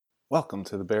Welcome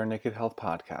to the Bare Naked Health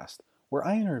Podcast, where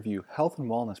I interview health and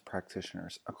wellness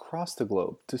practitioners across the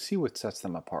globe to see what sets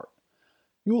them apart.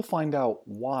 You will find out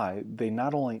why they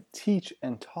not only teach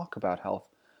and talk about health,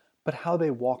 but how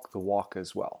they walk the walk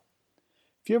as well.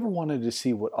 If you ever wanted to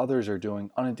see what others are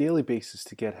doing on a daily basis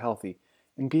to get healthy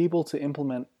and be able to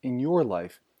implement in your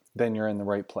life, then you're in the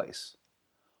right place.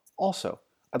 Also,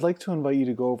 I'd like to invite you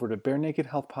to go over to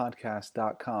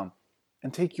barenakedhealthpodcast.com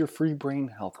and take your free brain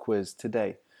health quiz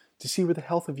today to see where the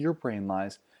health of your brain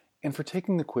lies, and for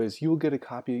taking the quiz, you will get a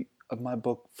copy of my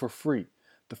book for free,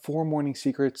 The 4 Morning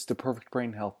Secrets to Perfect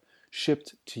Brain Health,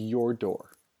 shipped to your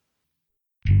door.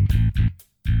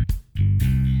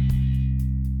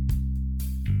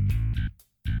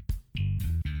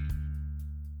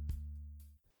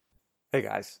 Hey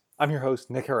guys, I'm your host,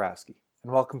 Nick Haraski,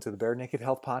 and welcome to the Bare Naked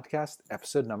Health Podcast,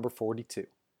 episode number 42.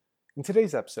 In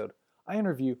today's episode, I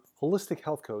interview holistic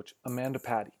health coach Amanda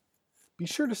Patti. Be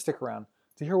sure to stick around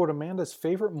to hear what Amanda's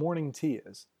favorite morning tea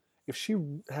is, if she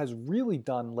has really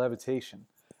done levitation,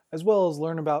 as well as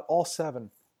learn about all 7,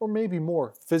 or maybe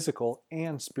more, physical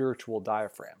and spiritual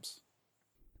diaphragms.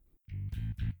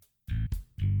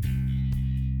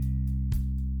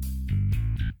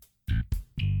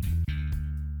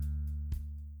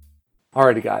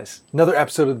 Alrighty guys, another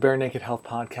episode of the Bare Naked Health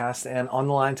Podcast, and on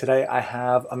the line today I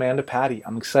have Amanda Patti.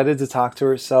 I'm excited to talk to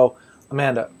her. So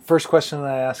Amanda, first question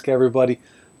that I ask everybody,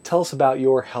 tell us about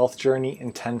your health journey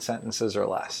in 10 sentences or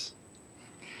less.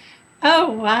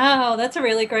 Oh, wow. That's a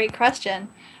really great question.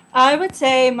 I would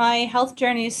say my health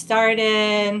journey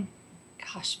started,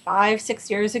 5-6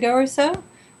 years ago or so.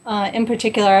 In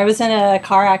particular, I was in a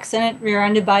car accident,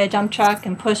 rear-ended by a dump truck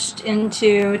and pushed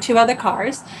into 2 other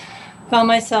cars. Found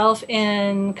myself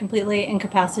in completely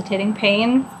incapacitating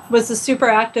pain. Was a super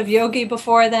active yogi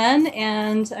before then,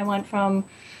 and I went from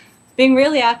being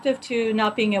really active to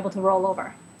not being able to roll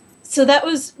over. So that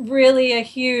was really a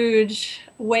huge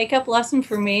wake-up lesson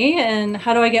for me, and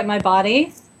how do I get my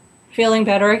body feeling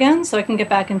better again so I can get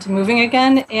back into moving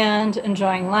again and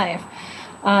enjoying life.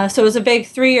 So it was a big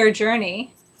 3-year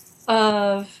journey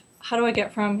of how do I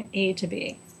get from A to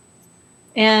B.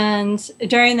 And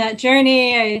during that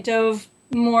journey, I dove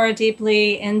more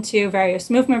deeply into various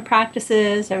movement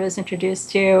practices. I was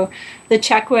introduced to the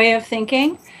Czech way of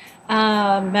thinking.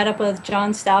 Met up with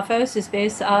John Staphos, who's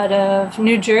based out of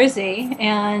New Jersey,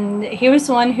 and he was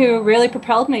the one who really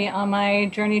propelled me on my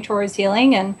journey towards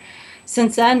healing, and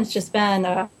since then it's just been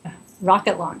a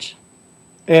rocket launch.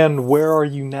 And where are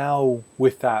you now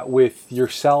with that, with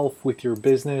yourself, with your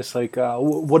business? Like,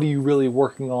 what are you really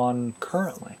working on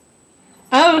currently?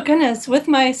 Oh, goodness. With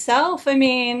myself, I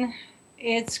mean,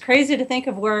 it's crazy to think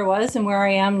of where I was and where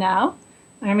I am now.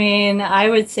 I mean, I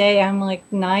would say I'm like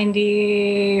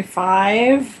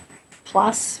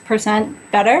 95+%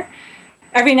 better.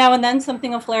 Every now and then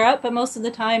something will flare up, but most of the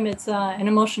time it's an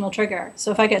emotional trigger. So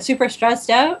if I get super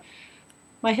stressed out,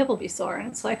 my hip will be sore. And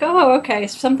it's like, oh, okay,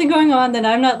 something going on that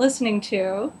I'm not listening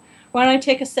to. Why don't I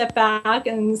take a step back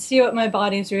and see what my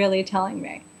body's really telling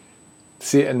me?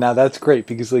 See, and now that's great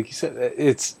because, like you said,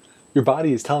 it's your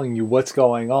body is telling you what's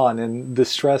going on, and the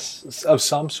stress of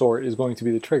some sort is going to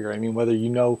be the trigger. I mean, whether you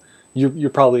know, you're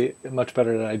probably much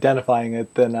better at identifying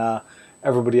it than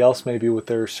everybody else maybe with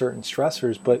their certain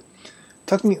stressors. But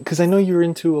talk to me, because I know you're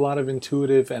into a lot of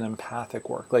intuitive and empathic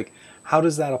work. Like, how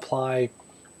does that apply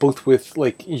both with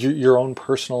like your own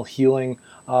personal healing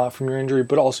from your injury,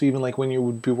 but also even like when you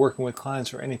would be working with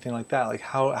clients or anything like that? Like,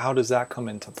 how does that come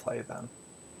into play then?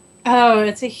 Oh,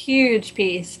 it's a huge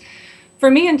piece. For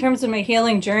me, in terms of my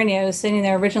healing journey, I was sitting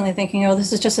there originally thinking, oh,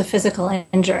 this is just a physical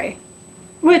injury.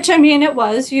 Which, I mean, it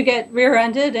was. You get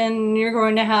rear-ended and you're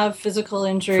going to have physical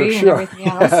injury and everything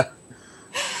else.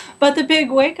 But the big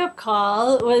wake-up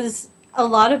call was, a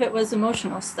lot of it was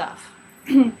emotional stuff.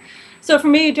 So for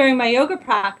me, during my yoga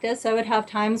practice, I would have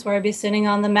times where I'd be sitting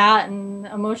on the mat and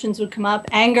emotions would come up.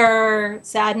 Anger,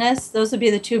 sadness, those would be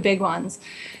the 2 big ones.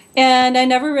 And I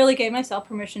never really gave myself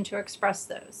permission to express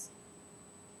those.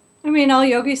 I mean, all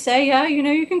yogis say, yeah, you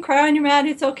know, you can cry on your mat,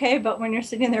 it's okay, but when you're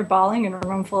sitting there bawling in a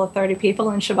room full of 30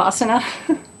 people in Shavasana,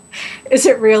 is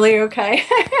it really okay?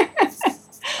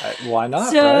 Why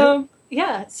not, right?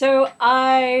 Yeah, so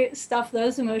I stuffed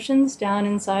those emotions down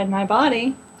inside my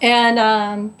body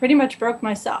and pretty much broke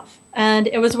myself. And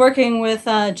it was working with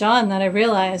John that I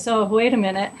realized, oh, wait a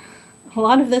minute, a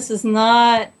lot of this is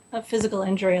not a physical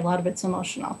injury, a lot of it's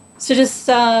emotional. So just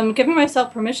giving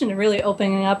myself permission to really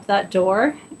opening up that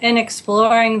door and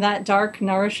exploring that dark,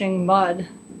 nourishing mud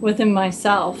within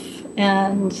myself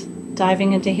and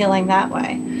diving into healing that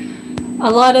way. A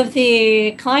lot of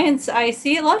the clients I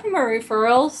see, a lot of them are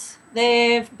referrals.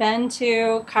 They've been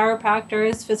to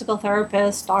chiropractors, physical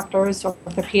therapists, doctors,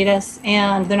 orthopedists,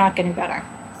 and they're not getting better.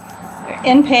 They're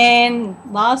in pain,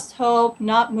 lost hope,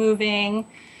 not moving,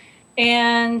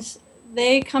 and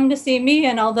they come to see me.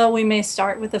 And although we may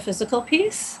start with the physical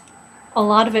piece, a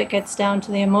lot of it gets down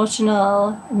to the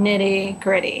emotional nitty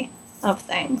gritty of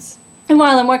things. And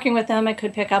while I'm working with them, I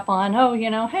could pick up on, oh,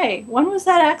 hey, when was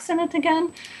that accident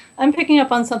again? I'm picking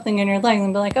up on something in your leg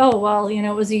and be like, oh, well, it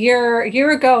was a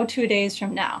year ago, 2 days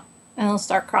from now. And they'll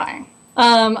start crying.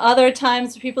 Other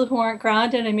times, people who aren't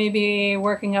grounded, I may be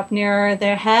working up near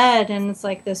their head, and it's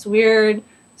like this weird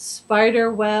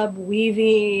spider web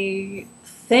weavy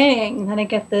thing that I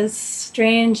get this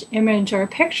strange image or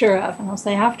picture of, and I'll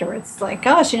say afterwards, like,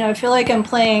 gosh, I feel like I'm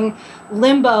playing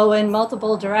limbo in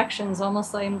multiple directions,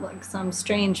 almost like some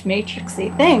strange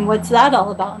matrixy thing. What's that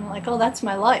all about? And I'm like, oh, that's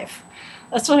my life.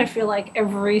 That's what I feel like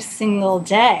every single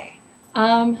day.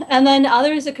 And then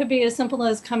others, it could be as simple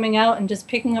as coming out and just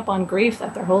picking up on grief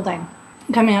that they're holding.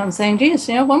 Coming out and saying, geez,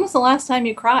 when was the last time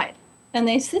you cried? And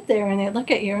they sit there and they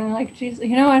look at you and they're like, geez, I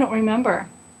don't remember.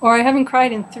 Or I haven't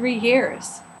cried in 3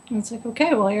 years. And it's like,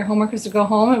 okay, well, your homework is to go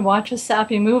home and watch a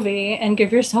sappy movie and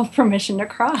give yourself permission to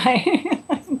cry.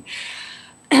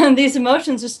 And these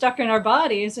emotions are stuck in our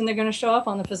bodies, and they're going to show up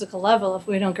on the physical level if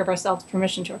we don't give ourselves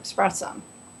permission to express them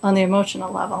on the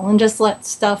emotional level and just let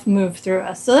stuff move through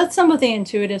us. So that's some of the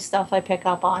intuitive stuff I pick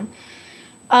up on.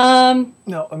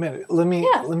 No, Amanda, let me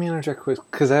interject quick,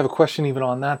 because I have a question even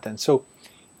on that then. So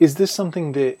is this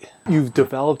something that you've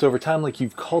developed over time? Like,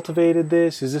 you've cultivated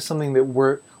this? Is this something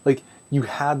that you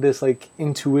had this like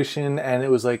intuition and it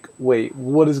was like, wait,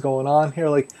 what is going on here?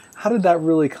 Like, how did that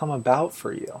really come about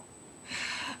for you?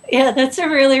 Yeah, that's a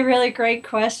really, really great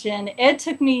question. It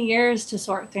took me years to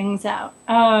sort things out.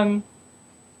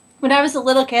 When I was a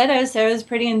little kid, I was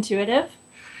pretty intuitive.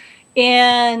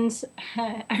 And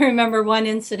I remember one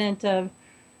incident of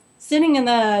sitting in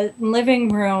the living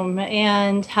room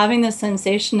and having the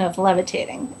sensation of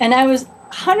levitating. And I was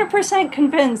 100%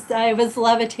 convinced I was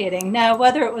levitating. Now,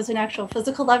 whether it was an actual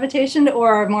physical levitation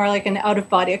or more like an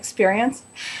out-of-body experience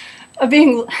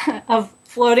of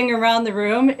floating around the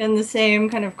room in the same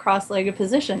kind of cross-legged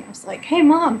position. I was like, hey,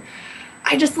 Mom,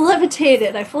 I just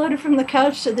levitated. I floated from the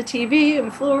couch to the TV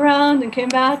and flew around and came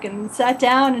back and sat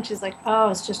down. And she's like, oh,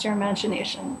 it's just your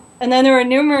imagination. And then there were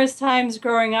numerous times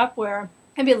growing up where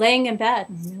I'd be laying in bed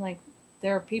and be like,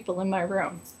 there are people in my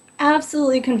room.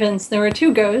 Absolutely convinced there were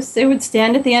 2 ghosts. They would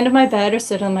stand at the end of my bed or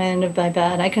sit on my end of my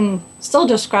bed. I can still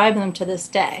describe them to this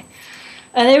day.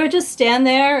 And they would just stand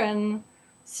there and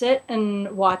sit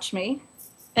and watch me.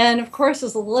 And of course,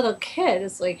 as a little kid,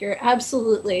 it's like you're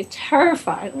absolutely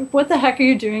terrified. Like, what the heck are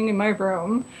you doing in my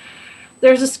room?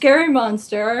 There's a scary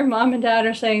monster. Mom and Dad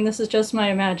are saying this is just my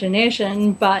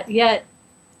imagination, but yet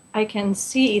I can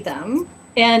see them.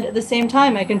 And at the same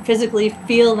time, I can physically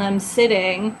feel them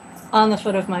sitting on the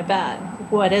foot of my bed.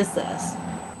 What is this?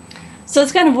 So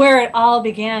it's kind of where it all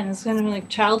began. It's kind of like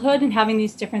childhood and having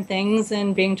these different things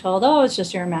and being told, oh, it's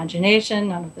just your imagination.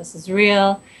 None of this is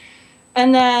real.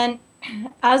 And then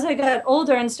as I got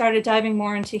older and started diving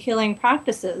more into healing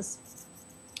practices,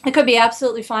 I could be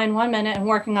absolutely fine 1 minute and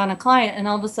working on a client, and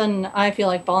all of a sudden I feel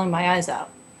like bawling my eyes out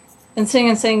and sitting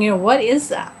and saying, what is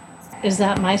that? Is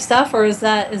that my stuff, or is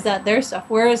that their stuff?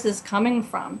 Where is this coming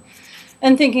from?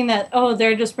 And thinking that, oh,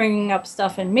 they're just bringing up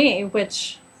stuff in me,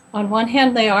 which on one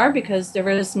hand they are, because there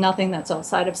is nothing that's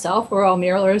outside of self. We're all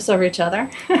mirrors of each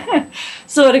other.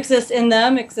 So what exists in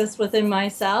them exists within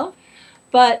myself.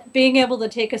 But being able to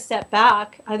take a step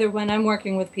back, either when I'm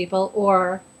working with people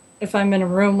or if I'm in a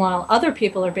room while other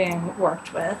people are being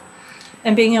worked with,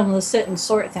 and being able to sit and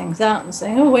sort things out and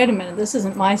say, oh, wait a minute, this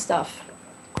isn't my stuff,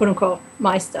 quote unquote,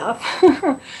 my stuff.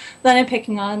 Then I'm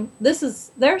picking on, this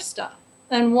is their stuff.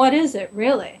 And what is it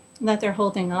really that they're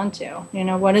holding on to?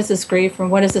 What is this grief and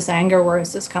what is this anger? Where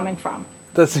is this coming from?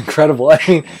 That's incredible. I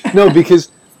mean, no, because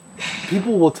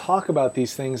people will talk about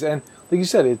these things, and like you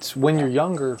said, it's when you're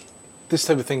younger, this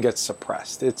type of thing gets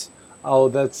suppressed. It's, oh,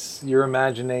 that's your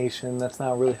imagination, that's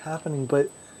not really happening.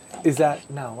 But is that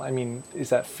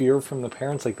fear from the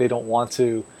parents? Like, they don't want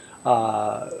to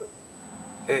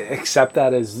accept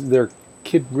that as their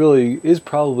kid really is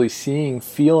probably seeing,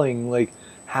 feeling, like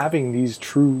having these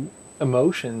true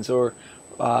emotions, or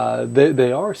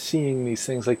they are seeing these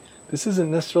things. Like, this isn't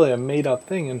necessarily a made up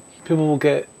thing, and people will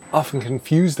get often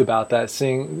confused about that,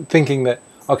 thinking that,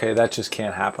 okay, that just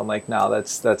can't happen. Like, no,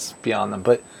 that's beyond them.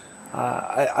 But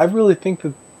I really think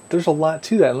that there's a lot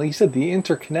to that. And like you said, the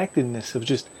interconnectedness of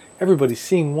just everybody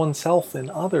seeing oneself in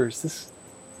others. This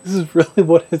is really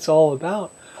what it's all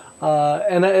about.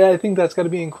 And I think that's got to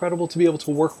be incredible to be able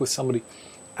to work with somebody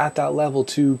at that level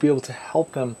to be able to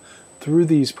help them through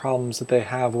these problems that they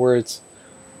have, where it's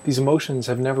these emotions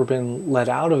have never been let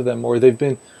out of them, or they've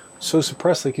been so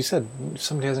suppressed. Like you said,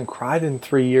 somebody hasn't cried in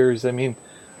 3 years. I mean,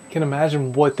 I can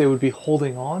imagine what they would be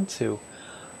holding on to.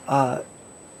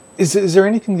 Is there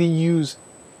anything that you use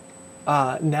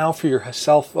now for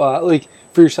yourself, like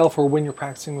for yourself, or when you're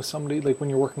practicing with somebody, like when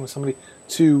you're working with somebody,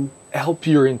 to help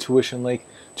your intuition, like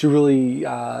to really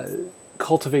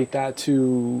cultivate that,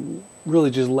 to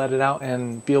really just let it out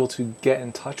and be able to get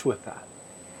in touch with that?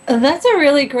 That's a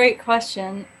really great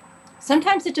question.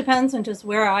 Sometimes it depends on just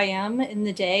where I am in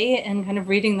the day and kind of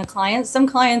reading the clients. Some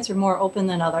clients are more open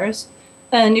than others,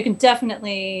 and you can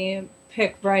definitely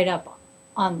pick right up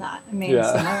on that. I mean,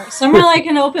 some are like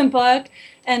an open book,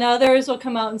 and others will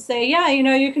come out and say, yeah,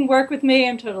 you can work with me.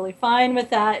 I'm totally fine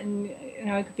with that. And,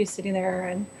 I could be sitting there,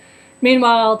 and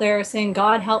meanwhile, they're saying,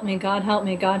 God help me, God help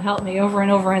me, God help me, over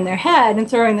and over in their head, and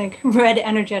throwing like red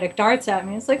energetic darts at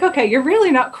me. It's like, okay, you're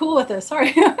really not cool with this, are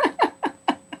you?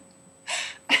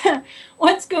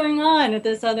 What's going on at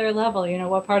this other level?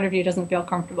 What part of you doesn't feel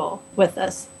comfortable with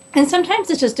this? And sometimes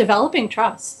it's just developing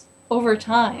trust over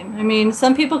time. I mean,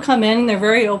 some people come in and they're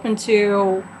very open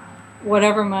to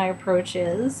whatever my approach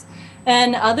is,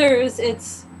 and others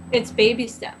it's baby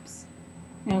steps.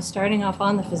 Starting off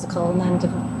on the physical and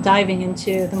then diving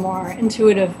into the more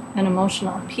intuitive and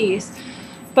emotional piece.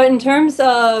 But in terms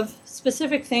of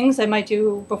specific things I might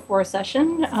do before a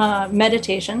session,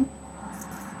 meditation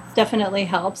definitely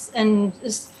helps, and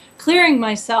just clearing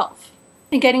myself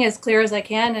and getting as clear as I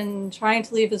can and trying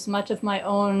to leave as much of my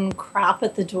own crap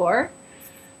at the door,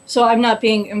 so I'm not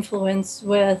being influenced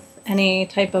with any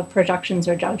type of projections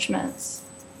or judgments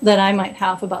that I might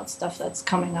have about stuff that's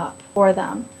coming up for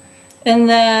them. And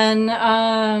then,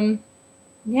 I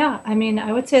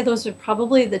would say those are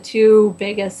probably the two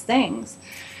biggest things.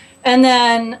 And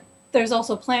then there's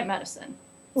also plant medicine,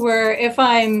 where if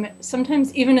I'm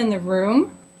sometimes even in the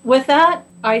room with that,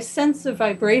 I sense the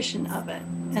vibration of it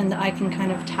and I can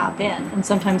kind of tap in. And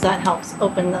sometimes that helps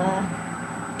open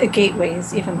the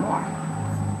gateways even more.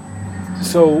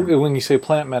 So when you say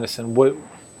plant medicine, what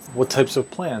types of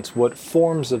plants, what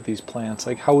forms of these plants,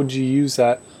 like how would you use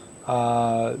that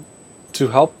to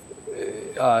help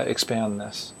expand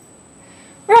this?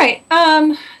 Right.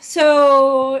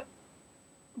 So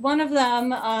one of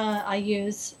them I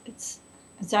use, it's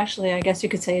actually, I guess you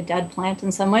could say, a dead plant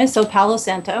in some ways. So Palo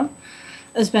Santo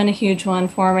has been a huge one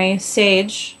for me.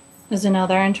 Sage is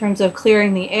another in terms of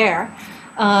clearing the air.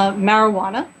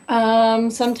 Marijuana.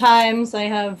 Sometimes I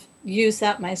have used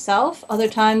that myself. Other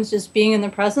times just being in the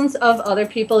presence of other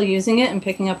people using it and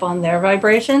picking up on their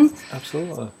vibration.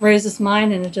 Absolutely. Raises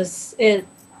mine, and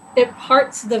it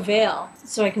parts the veil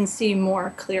so I can see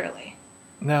more clearly.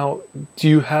 Now, do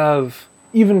you have,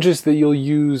 even just that you'll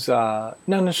use, not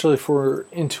necessarily for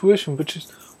intuition, but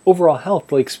just overall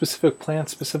health, like specific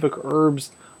plants, specific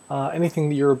herbs, anything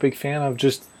that you're a big fan of,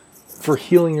 just for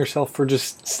healing yourself, for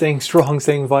just staying strong,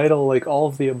 staying vital, like all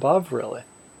of the above, really?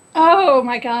 Oh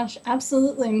my gosh,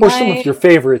 absolutely. Or some of your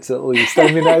favorites, at least.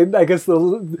 I mean, I guess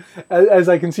as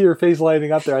I can see your face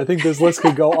lighting up there, I think this list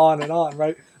could go on and on,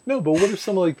 right? No, but what are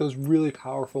some of like those really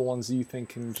powerful ones that you think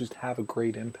can just have a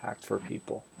great impact for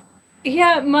people?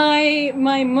 Yeah, my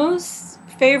most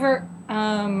favorite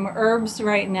herbs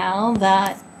right now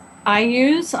that I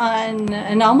use on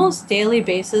an almost daily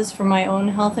basis for my own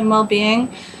health and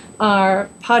well-being are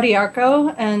Pau d'Arco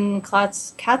and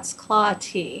cat's claw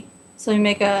tea. So I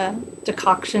make a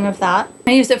decoction of that.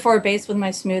 I use it for a base with my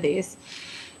smoothies.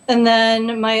 And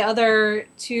then my other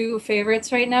two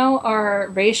favorites right now are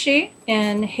reishi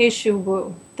and heishu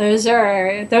wu. Those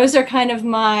are kind of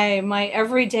my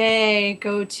everyday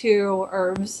go-to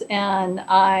herbs, and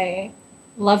I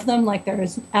love them like there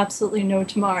is absolutely no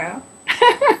tomorrow.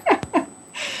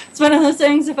 It's one of those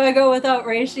things, if I go without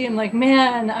reishi, I'm like,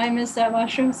 man, I miss that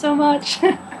mushroom so much. So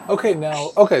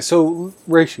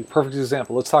reishi, perfect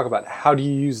example. Let's talk about how do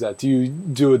you use that? Do you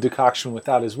do a decoction with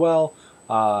that as well?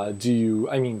 Do you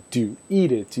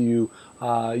eat it? Do you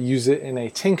use it in a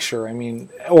tincture?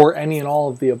 Or any and all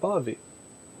of the above?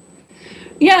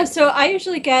 Yeah, so I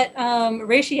usually get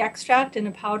reishi extract in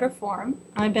a powder form.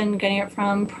 I've been getting it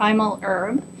from Primal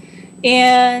Herb.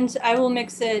 And I will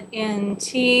mix it in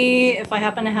tea. If I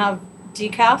happen to have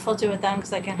decaf, I'll do it then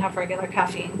because I can't have regular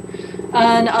caffeine.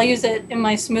 And I'll use it in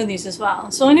my smoothies as well.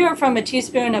 So anywhere from a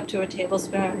teaspoon up to a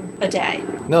tablespoon a day.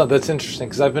 No, that's interesting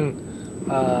because I've been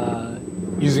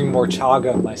using more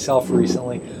chaga myself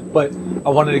recently, but I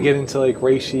wanted to get into like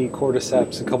reishi,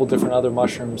 cordyceps, a couple different other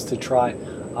mushrooms to try.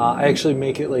 I actually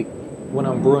make it like when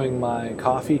I'm brewing my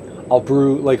coffee, I'll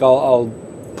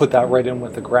put that right in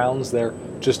with the grounds there,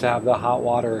 just to have the hot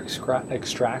water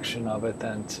extraction of it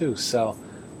then too. So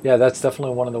yeah, that's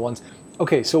definitely one of the ones.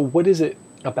 Okay, so what is it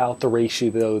about the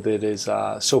reishi though that is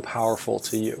so powerful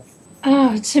to you?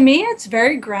 Oh, to me, it's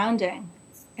very grounding.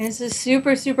 It's a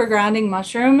super, super grounding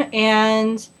mushroom,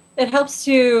 and it helps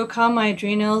to calm my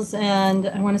adrenals and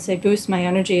I want to say boost my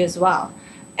energy as well.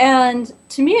 And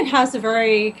to me, it has a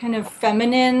very kind of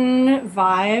feminine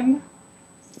vibe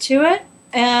to it.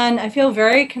 And I feel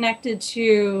very connected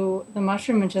to the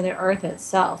mushroom and to the earth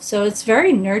itself. So it's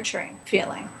very nurturing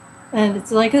feeling. And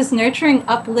it's like this nurturing,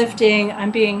 uplifting,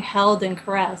 I'm being held and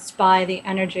caressed by the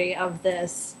energy of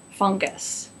this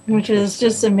fungus, which is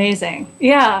just amazing.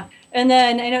 Yeah. And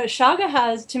then I know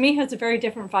Chaga to me, has a very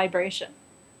different vibration.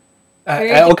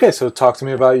 Okay, so talk to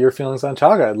me about your feelings on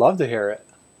chaga. I'd love to hear it.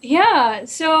 Yeah,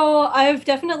 so I've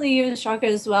definitely used Chaga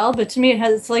as well, but to me,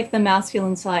 it's like the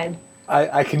masculine side.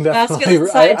 I can definitely, Masculine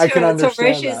side I to can it. So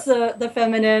understand Reishi's that. the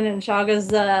feminine, and Shaga's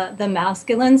the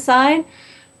masculine side.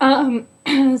 Um,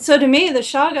 so to me, the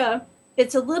Shaga,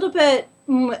 it's a little bit.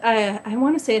 I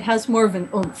want to say it has more of an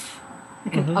oomph,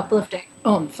 like an uplifting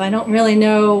oomph. I don't really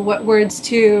know what words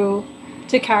to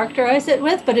characterize it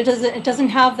with, but it doesn't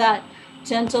have that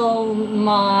gentle,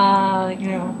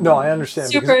 No, I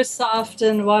understand because super soft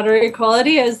and watery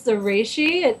quality as the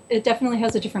reishi. It definitely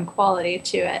has a different quality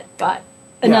to it, but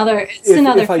yeah, it's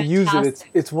another if I use it,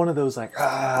 fantastic. it's one of those like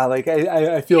like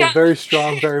I feel Yeah. very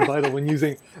strong, very vital when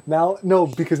using now. No,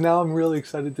 because now I'm really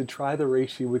excited to try the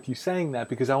reishi with you saying that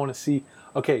because I want to see.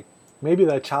 Okay, maybe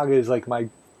that chaga is like my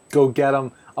go get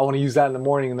 'em. I want to use that in the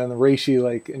morning, and then the reishi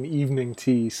like an evening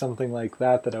tea, something like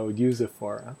that that I would use it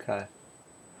for. Okay,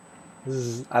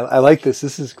 I like this.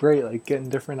 This is great. Like getting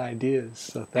different ideas.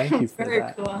 So thank you for Very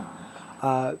that.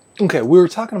 cool. Okay, we were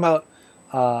talking about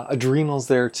adrenals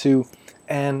there too,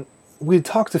 and we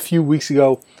talked a few weeks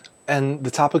ago, and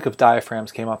the topic of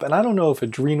diaphragms came up, and I don't know if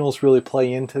adrenals really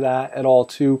play into that at all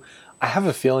too. I have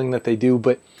a feeling that they do,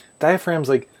 but diaphragms,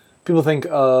 like people think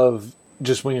of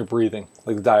just when you're breathing,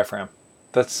 like the diaphragm.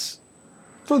 That's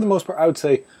for the most part, I would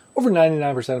say over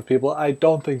 99% of people. I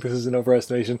don't think this is an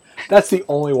overestimation. That's the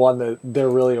only one that they're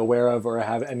really aware of or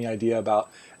have any idea about.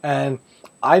 And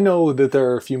I know that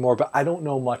there are a few more, but I don't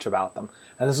know much about them.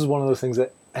 And this is one of those things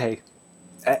that, hey,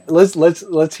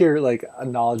 let's hear like a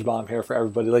knowledge bomb here for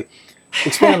everybody. Like,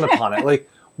 expand upon it. Like,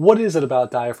 what is it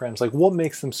about diaphragms? Like, what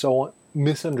makes them so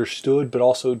misunderstood, but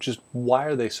also just why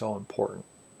are they so important?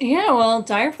 Yeah, well,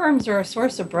 diaphragms are a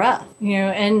source of breath,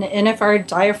 and if our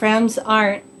diaphragms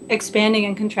aren't expanding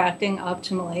and contracting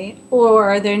optimally,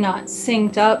 or they're not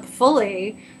synced up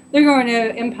fully, they're going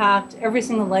to impact every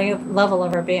single level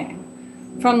of our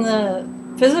being, from the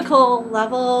physical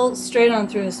level straight on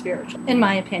through the spiritual, in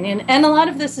my opinion. And a lot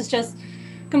of this is just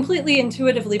completely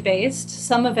intuitively based.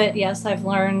 Some of it, yes, I've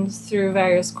learned through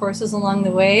various courses along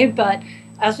the way, but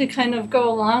as we kind of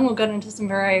go along, we'll get into some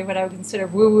very what I would consider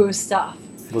woo-woo stuff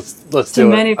Let's to do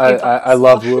it. many I, people. I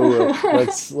love woo woo.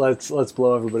 Let's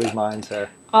blow everybody's minds here.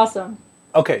 Awesome.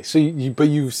 Okay, so but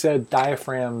you said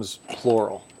diaphragms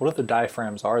plural. What other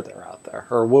diaphragms are there out there,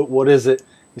 or what is it?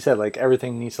 You said like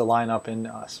everything needs to line up in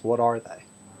us. What are they?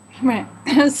 Right.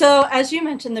 So as you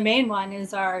mentioned, the main one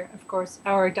is of course,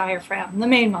 our diaphragm, the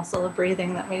main muscle of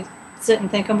breathing that we sit and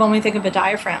think of when we think of a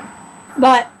diaphragm.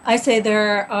 But I say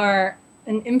there are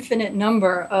an infinite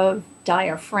number of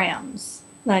diaphragms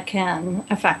that can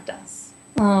affect us,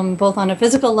 both on a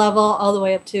physical level all the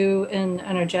way up to an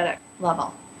energetic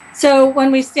level. So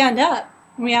when we stand up,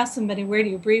 and we ask somebody, where do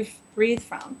you breathe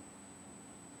from?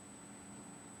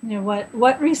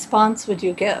 What response would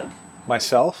you give?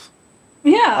 Myself?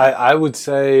 Yeah. I would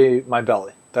say my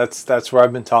belly. That's where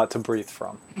I've been taught to breathe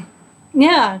from.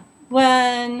 Yeah.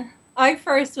 When I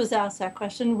first was asked that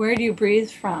question, where do you breathe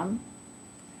from?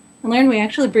 I learned we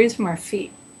actually breathe from our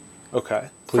feet. Okay,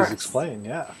 please First. explain.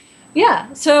 Yeah.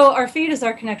 Yeah. So our feet is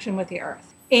our connection with the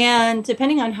earth. And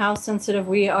depending on how sensitive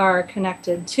we are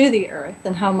connected to the earth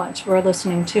and how much we're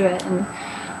listening to it, and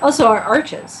also our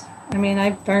arches. I mean, I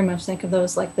very much think of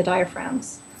those like the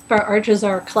diaphragms. If our arches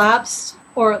are collapsed,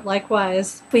 or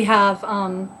likewise, we have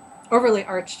overly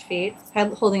arched feet,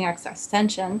 holding excess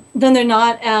tension, then they're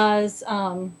not as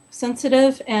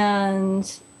sensitive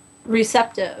and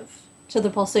receptive to the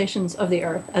pulsations of the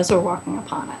earth as we're walking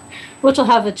upon it, which will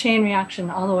have a chain reaction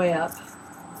all the way up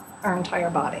our entire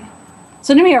body.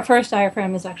 So to me, our first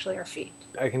diaphragm is actually our feet.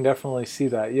 I can definitely see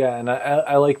that. Yeah, and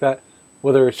I like that.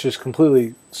 Whether it's just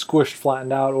completely squished,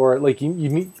 flattened out, or like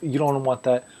you don't want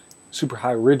that super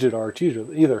high rigid arch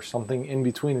either. Something in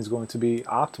between is going to be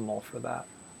optimal for that.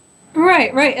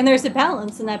 Right, right. And there's a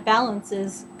balance, and that balance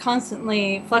is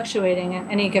constantly fluctuating at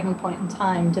any given point in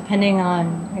time, depending on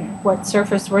what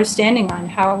surface we're standing on,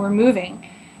 how we're moving,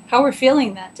 how we're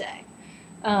feeling that day,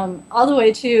 all the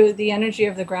way to the energy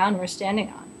of the ground we're standing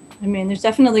on. I mean, there's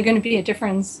definitely going to be a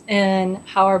difference in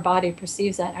how our body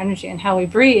perceives that energy and how we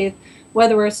breathe,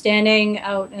 whether we're standing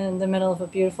out in the middle of a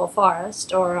beautiful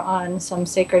forest or on some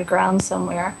sacred ground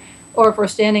somewhere, or if we're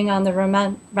standing on the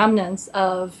remnants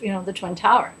of, the Twin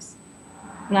Towers.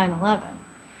 9/11.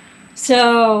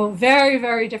 So very,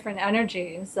 very different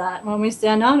energies that when we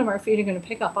stand on them, our feet are going to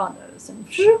pick up on those and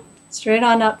straight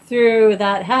on up through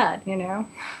that head,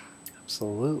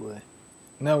 Absolutely.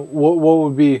 Now, what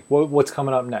would be what's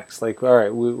coming up next? Like, all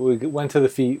right, we went to the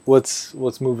feet. What's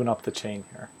moving up the chain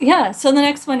here? Yeah. So the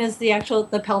next one is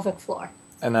the pelvic floor.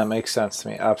 And that makes sense to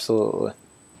me. Absolutely.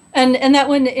 And that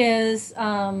one is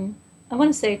I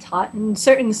want to say taught in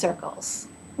certain circles.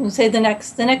 I would say the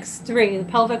next three, the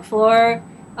pelvic floor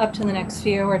up to the next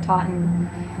few, are taught in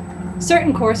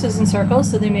certain courses and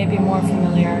circles, so they may be more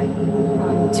familiar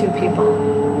to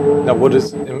people. Now, what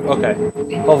is okay?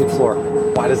 Pelvic floor.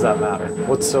 Why does that matter?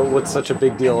 What's such a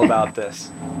big deal about this?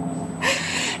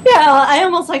 Yeah, I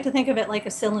almost like to think of it like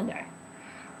a cylinder.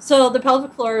 So the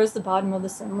pelvic floor is the bottom of the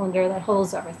cylinder that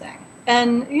holds everything.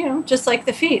 And, just like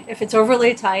the feet, if it's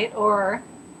overly tight or,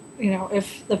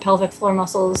 if the pelvic floor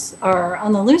muscles are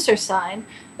on the looser side,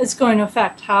 it's going to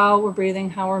affect how we're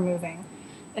breathing, how we're moving,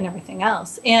 and everything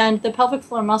else. And the pelvic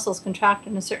floor muscles contract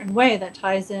in a certain way that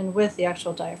ties in with the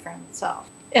actual diaphragm itself.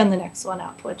 And the next one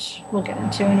up, which we'll get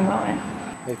into in a moment.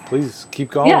 Hey, please keep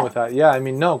going with that. Yeah, I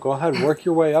mean, no, go ahead, work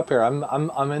your way up here.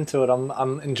 I'm into it.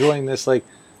 I'm enjoying this like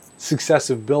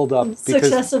successive build up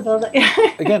because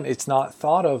again, it's not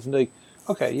thought of like,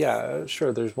 okay, yeah,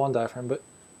 sure, there's one diaphragm, but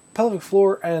pelvic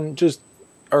floor and just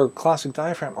our classic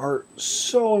diaphragm are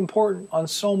so important on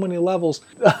so many levels,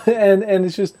 and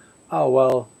it's just, oh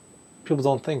well, people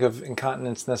don't think of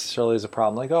incontinence necessarily as a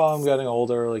problem. Like, oh, I'm getting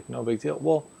older, like no big deal.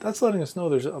 Well, that's letting us know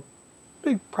there's a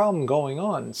big problem going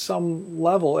on some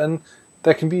level, and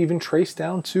that can be even traced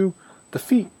down to the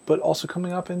feet, but also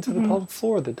coming up into the pelvic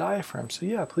floor, the diaphragm. So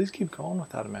yeah, please keep going with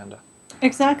that, Amanda.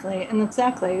 Exactly.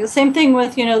 The same thing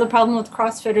with, the problem with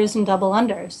CrossFitters and double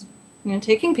unders.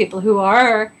 Taking people who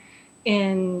are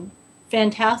in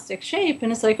fantastic shape,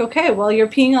 and it's like, okay, well, you're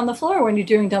peeing on the floor when you're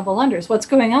doing double unders. What's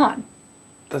going on?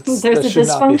 There's a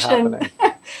dysfunction.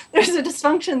 There's a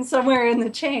dysfunction somewhere in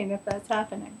the chain if that's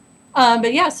happening.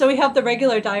 But yeah, so we have the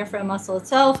regular diaphragm muscle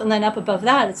itself, and then up above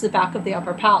that, it's the back of the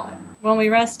upper palate. When we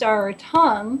rest our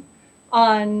tongue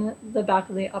on the back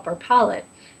of the upper palate,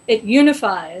 it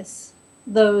unifies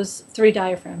those three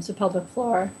diaphragms, the pelvic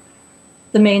floor,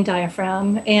 the main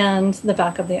diaphragm, and the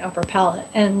back of the upper palate,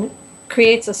 and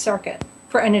creates a circuit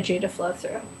for energy to flow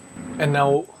through. And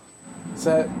now, is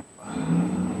that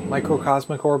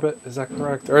microcosmic orbit? Is that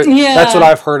correct? Or, yeah. That's what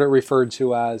I've heard it referred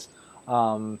to as.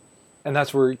 And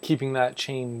that's where keeping that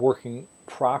chain working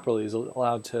properly is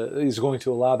going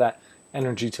to allow that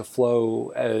energy to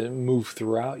flow and move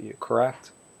throughout you,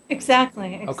 correct?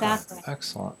 Exactly. Okay.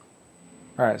 Excellent.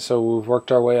 All right, so we've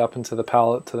worked our way up into the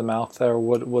palate to the mouth there.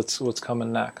 What's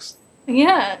coming next?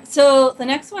 Yeah, so the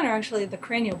next one are actually the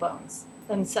cranial bones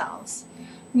themselves.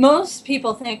 Most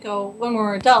people think, when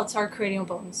we're adults, our cranial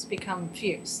bones become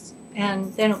fused,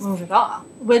 and they don't move at all,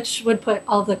 which would put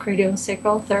all the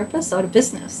craniosacral therapists out of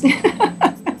business.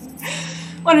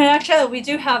 When in actuality, we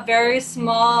do have very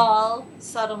small,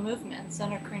 subtle movements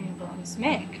that our cranial bones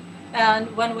make.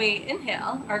 And when we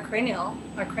inhale, our cranium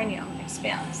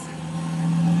expands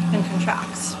and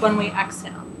contracts when we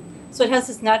exhale. So it has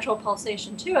this natural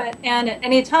pulsation to it, and at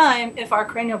any time, if our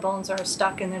cranial bones are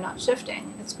stuck and they're not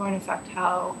shifting, it's going to affect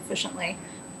how efficiently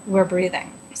we're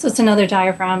breathing. So it's another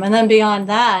diaphragm. And then beyond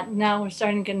that, now we're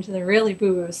starting to get into the really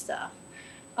boo-boo stuff,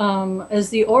 is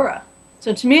the aura.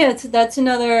 So to me, that's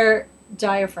another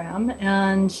diaphragm,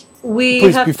 and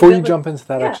Please, before you jump into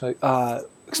that, actually,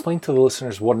 explain to the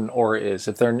listeners what an aura is,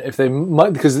 if they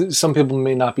might, because some people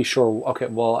may not be sure. Okay,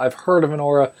 well, I've heard of an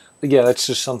aura. Yeah, that's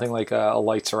just something like a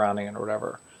light surrounding it or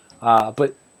whatever.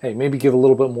 But hey, maybe give a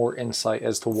little bit more insight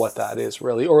as to what that is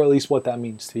really, or at least what that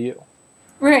means to you.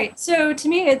 Right. So to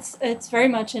me, it's very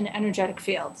much an energetic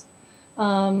field.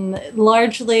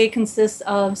 Largely consists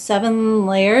of 7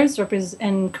 layers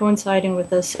and coinciding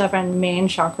with the 7 main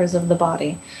chakras of the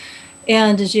body.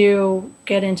 And as you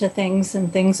get into things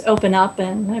and things open up,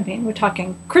 and I mean, we're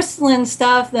talking crystalline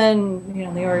stuff, then,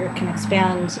 the aura can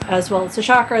expand as well as the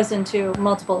chakras into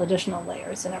multiple additional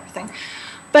layers and everything.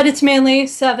 But it's mainly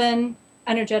 7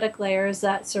 energetic layers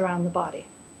that surround the body.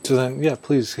 So then, yeah,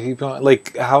 please keep going.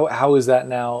 Like, how is that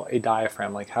now a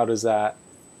diaphragm? Like, how does that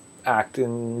act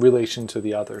in relation to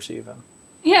the others even.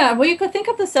 Yeah, well, you could think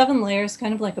of the 7 layers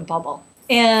kind of like a bubble.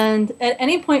 And at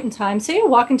any point in time, say you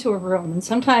walk into a room, and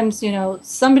sometimes,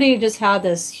 somebody just had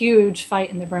this huge fight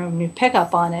in the room, and you pick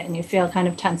up on it and you feel kind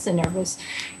of tense and nervous.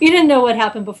 You didn't know what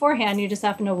happened beforehand. You just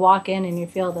happen to walk in and you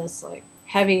feel this like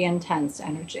heavy, intense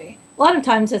energy. A lot of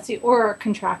times it's the aura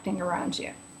contracting around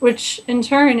you, which in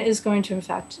turn is going to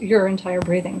affect your entire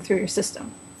breathing through your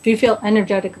system. If you feel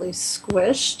energetically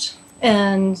squished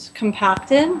and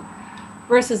compacted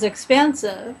versus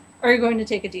expansive, are you going to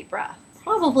take a deep breath?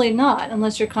 Probably not,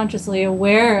 unless you're consciously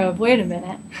aware of, wait a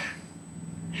minute,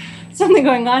 something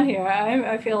going on here.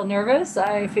 I feel nervous.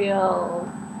 I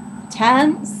feel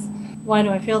tense. Why do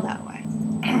I feel that way?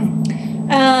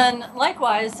 And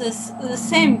likewise, the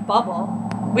same bubble,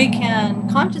 we can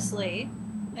consciously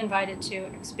invite it to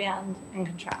expand and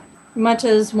contract. Much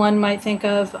as one might think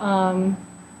of a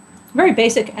very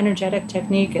basic energetic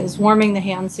technique is warming the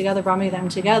hands together, rubbing them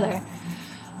together,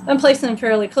 and placing them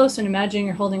fairly close and imagining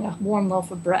you're holding a warm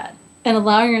loaf of bread and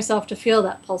allowing yourself to feel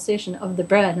that pulsation of the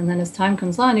bread. And then as time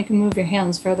comes on, you can move your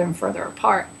hands further and further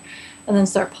apart and then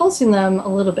start pulsing them a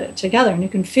little bit together. And you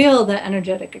can feel that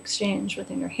energetic exchange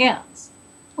within your hands.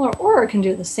 Or aura can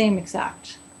do the same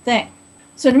exact thing.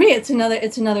 So to me, it's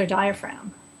another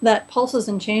diaphragm that pulses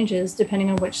and changes depending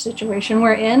on which situation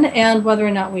we're in and whether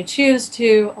or not we choose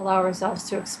to allow ourselves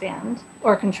to expand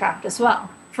or contract as well.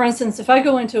 For instance, if I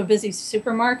go into a busy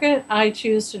supermarket, I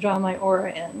choose to draw my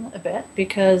aura in a bit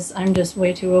because I'm just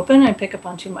way too open. I pick up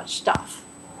on too much stuff.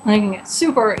 I can get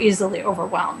super easily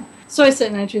overwhelmed. So I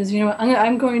sit and I choose,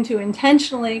 I'm going to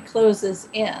intentionally close this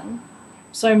in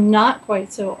so I'm not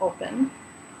quite so open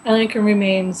and I can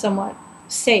remain somewhat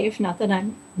safe, not that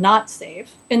I'm not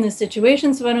safe, in this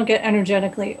situation so I don't get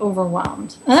energetically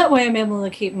overwhelmed. And that way I'm able to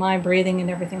keep my breathing and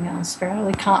everything else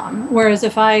fairly calm. Whereas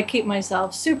if I keep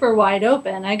myself super wide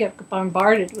open, I get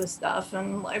bombarded with stuff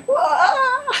and like,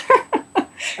 whoa!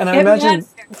 And I imagine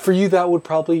for you that would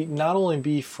probably not only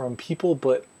be from people,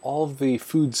 but all of the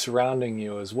food surrounding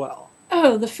you as well.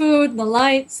 Oh, the food, the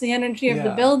lights, the energy of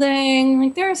the building.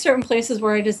 Like there are certain places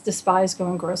where I just despise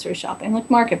going grocery shopping, like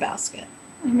Market Basket.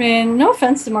 I mean, no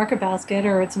offense to Market Basket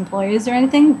or its employees or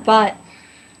anything, but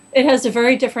it has a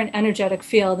very different energetic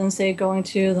feel than, say, going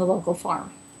to the local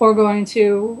farm or going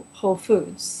to Whole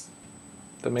Foods.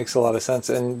 That makes a lot of sense.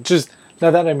 And just now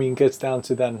that, gets down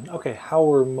to then, okay, how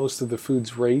were most of the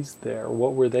foods raised there?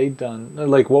 What were they done?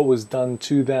 Like, what was done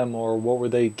to them or what were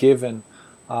they given?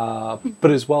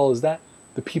 But as well as that,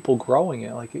 the people growing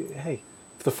it. Like, hey,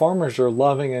 if the farmers are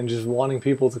loving and just wanting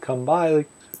people to come by, like,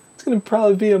 it's going to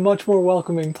probably be a much more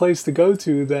welcoming place to go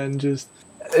to than just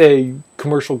a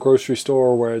commercial grocery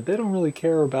store where they don't really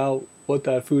care about what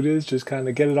that food is, just kind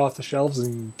of get it off the shelves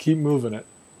and keep moving it.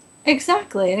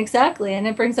 Exactly. And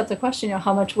it brings up the question,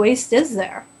 how much waste is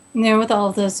there? With all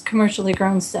of this commercially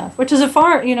grown stuff, which is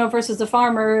versus a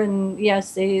farmer, and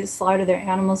yes, they slaughter their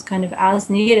animals kind of as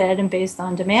needed and based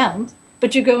on demand.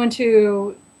 But you go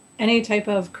into any type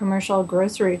of commercial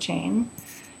grocery chain,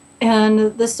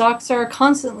 and the stocks are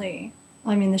constantly,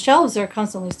 the shelves are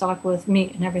constantly stocked with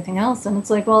meat and everything else. And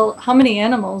it's like, well, how many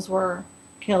animals were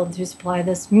killed to supply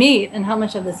this meat? And how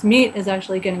much of this meat is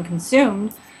actually getting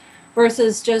consumed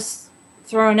versus just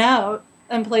thrown out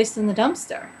and placed in the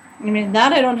dumpster?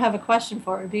 That I don't have a question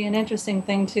for. It would be an interesting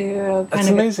thing to kind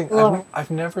of amazing. Explore. I've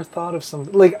never thought of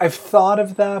something, like, I've thought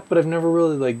of that, but I've never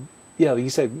really, like you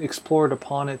said, explored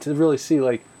upon it to really see,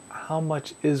 like, how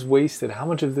much is wasted? How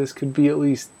much of this could be at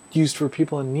least used for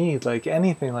people in need, like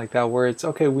anything like that, where it's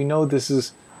okay, we know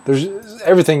there's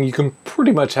everything. You can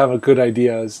pretty much have a good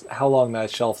idea as how long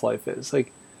that shelf life is.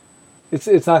 Like, it's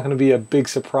not going to be a big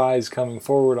surprise coming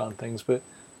forward on things, but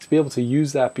to be able to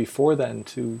use that before then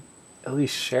to at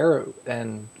least share it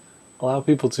and allow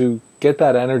people to get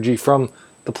that energy from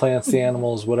the plants, the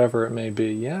animals, whatever it may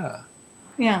be.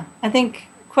 Yeah, I think,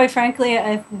 quite frankly,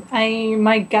 I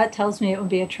my gut tells me it would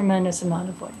be a tremendous amount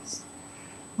of waste.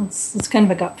 It's kind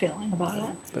of a gut feeling about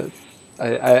it. But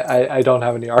I don't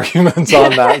have any arguments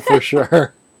on that for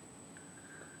sure.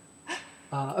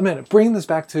 Amanda, bringing this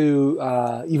back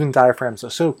to even diaphragms.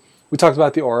 So we talked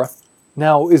about the aura.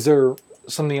 Now, is there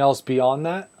something else beyond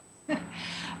that?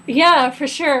 Yeah, for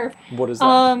sure. What is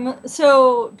that?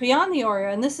 So beyond the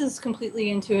aura, and this is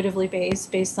completely intuitively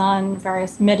based on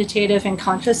various meditative and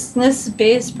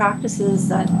consciousness-based practices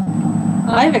that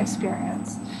I've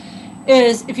experienced,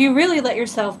 is if you really let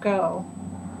yourself go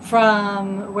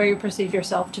from where you perceive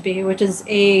yourself to be, which is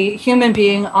a human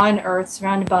being on Earth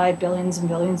surrounded by billions and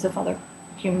billions of other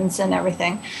humans and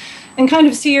everything, and kind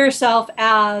of see yourself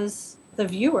as the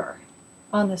viewer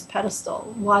on this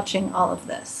pedestal watching all of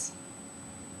this.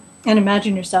 and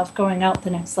imagine yourself going out the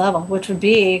next level, which would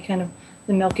be kind of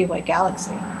the Milky Way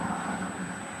galaxy.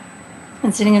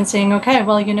 And sitting and saying, okay,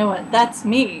 well, you know what? That's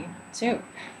me too.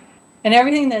 And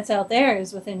everything that's out there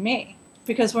is within me,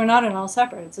 because we're not at all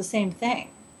separate. It's the same thing.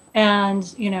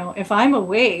 And, if I'm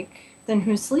awake, then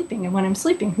who's sleeping? And when I'm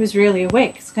sleeping, who's really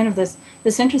awake? It's kind of this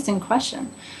interesting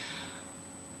question.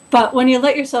 But when you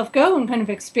let yourself go and kind of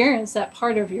experience that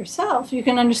part of yourself, you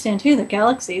can understand too that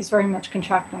galaxies very much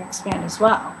contract and expand as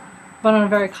well. But on a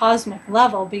very cosmic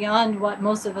level, beyond what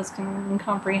most of us can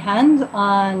comprehend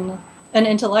on an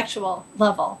intellectual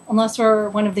level, unless we're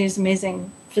one of these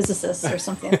amazing physicists or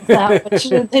something like that, which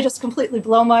they just completely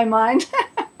blow my mind.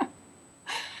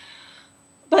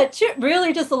 But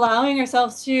really just allowing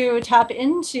ourselves to tap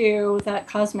into that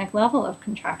cosmic level of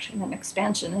contraction and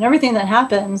expansion, and everything that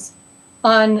happens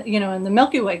on, in the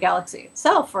Milky Way galaxy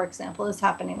itself, for example, is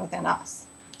happening within us.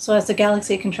 So as the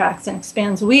galaxy contracts and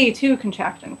expands, we too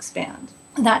contract and expand.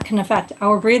 And that can affect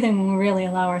our breathing when we really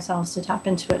allow ourselves to tap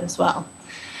into it as well.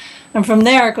 And from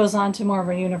there, it goes on to more of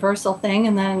a universal thing.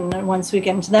 And then once we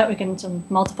get into that, we get into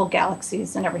multiple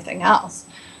galaxies and everything else.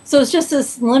 So it's just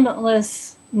this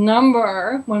limitless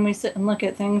number when we sit and look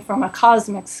at things from a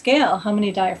cosmic scale. How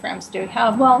many diaphragms do we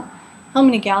have? Well, how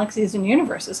many galaxies and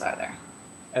universes are there?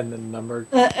 And the number.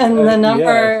 And the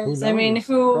numbers. Yeah, I mean,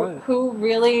 who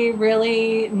really,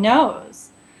 really knows?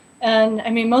 And I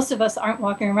mean, most of us aren't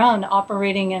walking around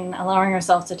operating and allowing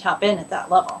ourselves to tap in at that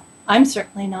level. I'm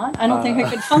certainly not. I don't think I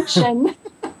could function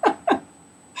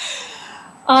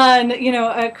on,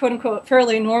 a quote unquote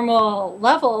fairly normal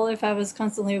level if I was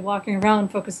constantly walking around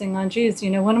focusing on, geez,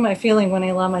 what am I feeling when I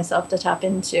allow myself to tap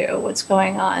into what's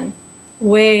going on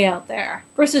way out there,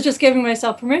 versus just giving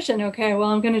myself permission. Okay, well,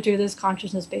 I'm going to do this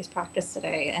consciousness-based practice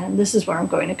today, and this is where I'm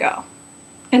going to go.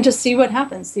 And just see what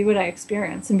happens, see what I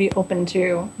experience, and be open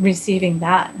to receiving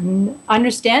that and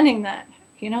understanding that,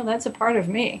 that's a part of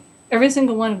me. Every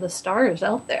single one of the stars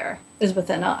out there is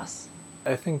within us.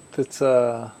 I think that's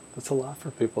a lot for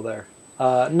people there.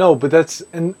 No, but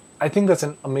I think that's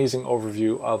an amazing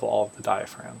overview of all of the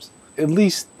diaphragms. At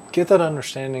least get that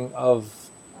understanding of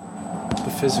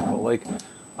the physical. Like,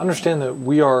 understand that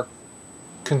we are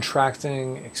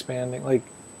contracting, expanding, like,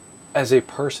 as a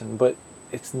person, but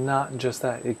it's not just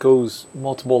that. It goes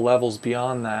multiple levels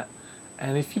beyond that.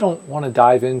 And if you don't want to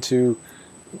dive into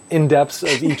in-depths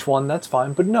of each one, that's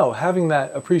fine. But no, having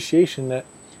that appreciation that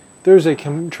there's a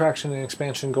contraction and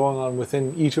expansion going on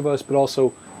within each of us, but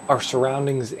also our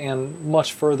surroundings and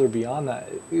much further beyond that.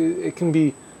 It can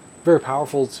be very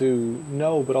powerful to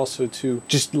know, but also to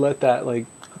just let that, let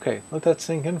that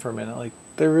sink in for a minute. Like,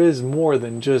 there is more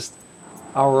than just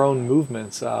our own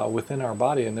movements within our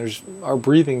body, and our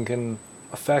breathing can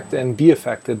affect and be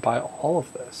affected by all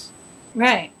of this.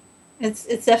 Right.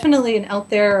 It's definitely an out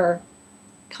there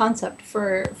concept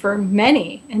for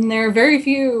many, and there are very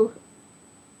few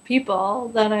people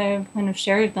that I've kind of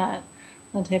shared that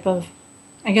type of,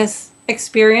 I guess,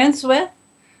 experience with.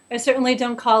 I certainly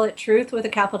don't call it truth with a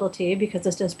capital T, because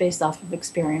it's just based off of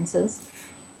experiences.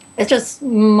 It's just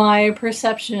my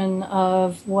perception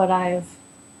of what I've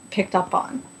picked up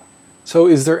on. So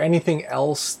is there anything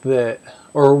else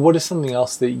what is something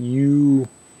else that you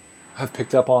have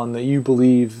picked up on that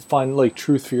you find like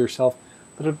truth for yourself,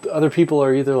 but other people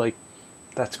are either like,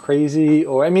 that's crazy,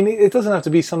 or, I mean, it doesn't have to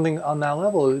be something on that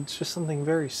level. It's just something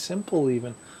very simple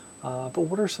even. But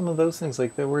what are some of those things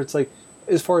like that where it's like,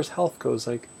 as far as health goes,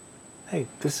 like, hey,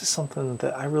 this is something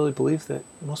that I really believe that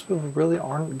most people really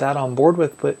aren't that on board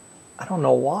with, but I don't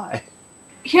know why.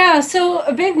 Yeah, so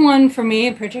a big one for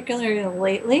me, particularly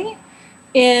lately,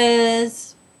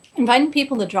 is inviting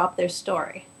people to drop their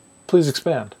story. Please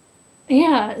expand.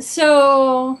 Yeah,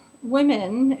 so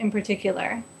women in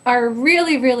particular are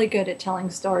really, really good at telling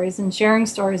stories and sharing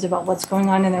stories about what's going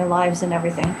on in their lives and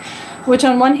everything, which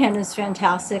on one hand is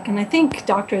fantastic. And I think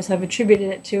doctors have attributed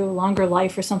it to a longer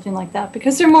life or something like that,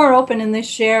 because they're more open and they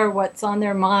share what's on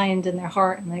their mind and their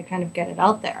heart, and they kind of get it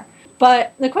out there.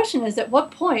 But the question is, at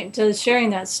what point does sharing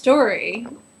that story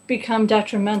become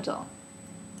detrimental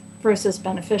versus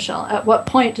beneficial? At what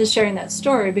point does sharing that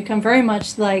story become very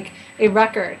much like a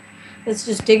record that's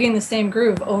just digging the same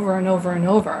groove over and over and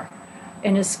over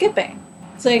and is skipping?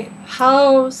 It's like,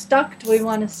 how stuck do we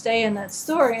want to stay in that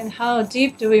story, and how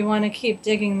deep do we want to keep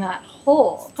digging that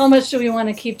hole? How much do we want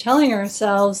to keep telling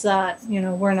ourselves that,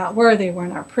 we're not worthy, we're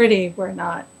not pretty, we're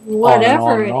not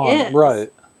whatever it is?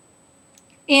 Right.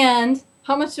 And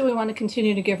how much do we want to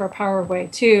continue to give our power away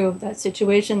to that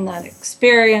situation, that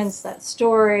experience, that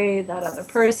story, that other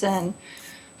person,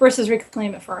 versus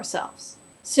reclaim it for ourselves?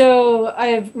 So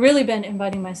I've really been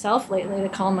inviting myself lately to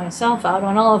call myself out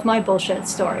on all of my bullshit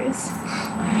stories.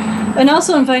 And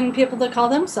also inviting people to call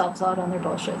themselves out on their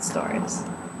bullshit stories.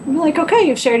 Be like, okay,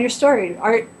 you've shared your story.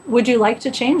 Would you like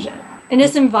to change it? And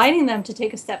it's inviting them to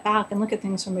take a step back and look at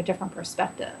things from a different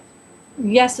perspective.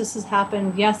 Yes, this has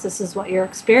happened. Yes, this is what you're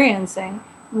experiencing.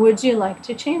 Would you like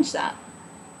to change that?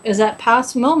 Is that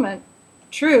past moment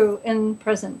true in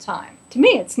present time? To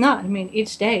me, it's not. I mean,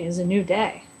 each day is a new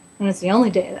day, and it's the only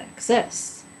day that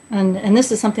exists. And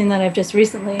this is something that I've just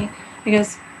recently, I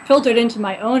guess, filtered into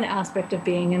my own aspect of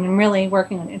being, and I'm really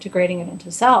working on integrating it into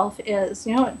self, is,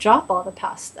 drop all the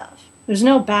past stuff. There's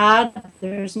no bad,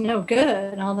 there's no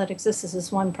good, and all that exists is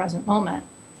this one present moment.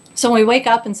 So when we wake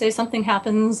up and say something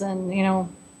happens and,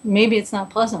 maybe it's not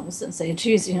pleasant, and say,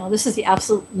 geez, this is the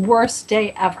absolute worst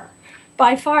day ever.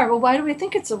 By far. Well, why do we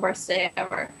think it's the worst day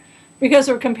ever? Because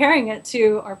we're comparing it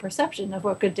to our perception of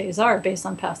what good days are based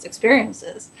on past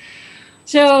experiences.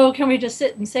 So can we just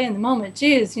sit and say in the moment,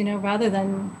 geez, rather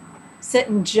than sit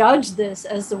and judge this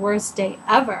as the worst day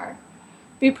ever,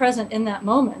 be present in that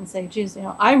moment and say, geez,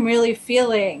 I'm really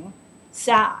feeling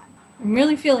sad. I'm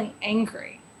really feeling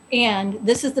angry. And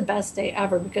this is the best day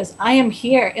ever because I am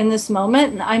here in this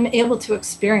moment and I'm able to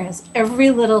experience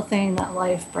every little thing that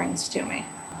life brings to me.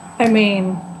 I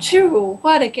mean,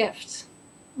 what a gift.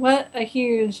 What a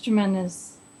huge,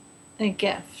 tremendous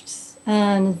gift.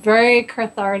 And very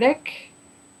cathartic,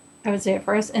 I would say at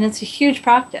first. And it's a huge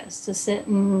practice to sit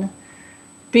and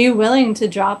be willing to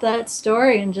drop that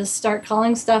story and just start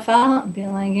calling stuff out and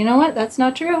being like, you know what, that's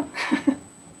not true.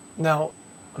 Now,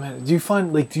 Amanda, do you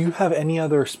find, do you have any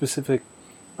other specific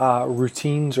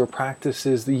routines or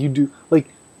practices that you do,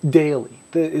 daily?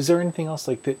 Is there anything else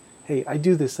that, hey, I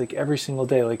do this every single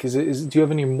day? Do you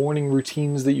have any morning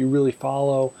routines that you really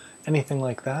follow? Anything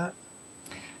like that?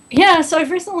 Yeah, so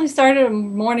I've recently started a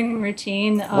morning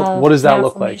routine. What does that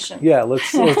look like? Yeah,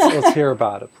 let's hear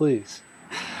about it, please.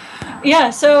 Yeah,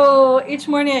 so each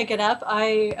morning I get up,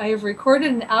 I have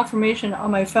recorded an affirmation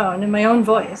on my phone in my own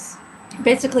voice,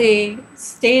 basically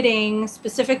stating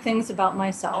specific things about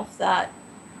myself that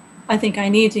I think I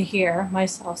need to hear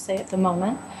myself say at the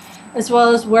moment, as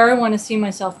well as where I want to see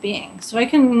myself being. So I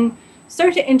can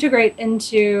start to integrate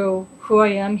into who I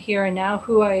am here and now,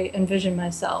 who I envision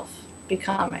myself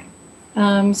becoming.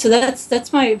 So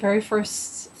that's my very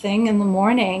first thing in the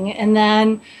morning. And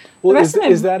then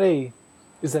is that a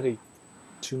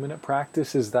 2-minute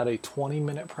practice? Is that a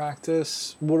 20-minute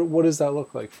practice? What does that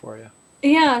look like for you?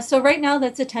 Yeah, so right now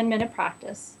that's a 10-minute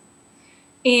practice.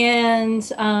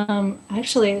 And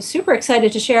actually, I'm super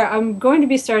excited to share. I'm going to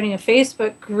be starting a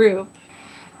Facebook group,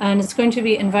 and it's going to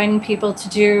be inviting people to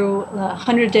do the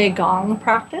 100-day Gong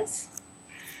practice.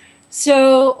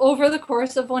 So over the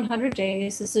course of 100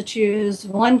 days is to choose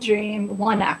one dream,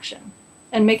 one action,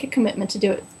 and make a commitment to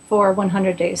do it for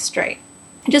 100 days straight.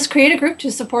 And just create a group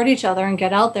to support each other and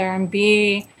get out there and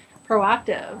be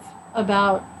proactive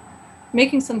about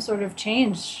making some sort of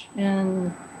change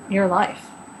in your life.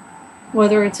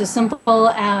 Whether it's as simple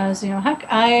as, heck,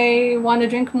 I want to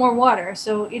drink more water.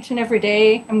 So each and every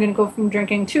day, I'm going to go from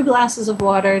drinking 2 glasses of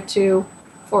water to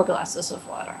 4 glasses of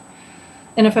water.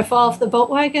 And if I fall off the boat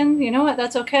wagon, you know what,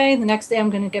 that's okay. The next day I'm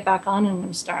going to get back on and I'm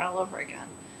going to start all over again.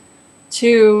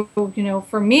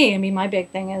 For me, my big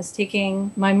thing is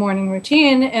taking my morning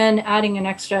routine and adding an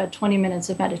extra 20 minutes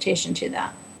of meditation to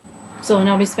that. So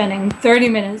I'll be spending 30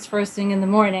 minutes first thing in the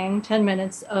morning, 10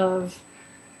 minutes of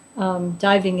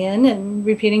diving in and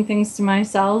repeating things to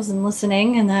myself and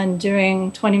listening, and then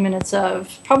doing 20 minutes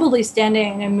of probably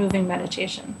standing and moving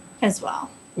meditation as well.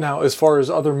 Now, as far as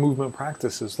other movement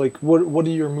practices, what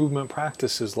do your movement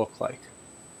practices look like?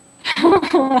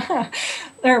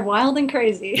 They're wild and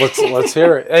crazy. Let's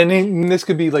hear it. And this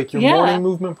could be your morning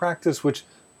movement practice, which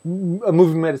a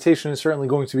movement meditation is certainly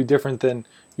going to be different than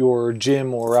your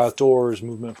gym or outdoors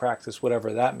movement practice,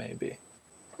 whatever that may be.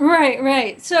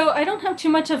 Right. So I don't have too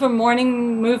much of a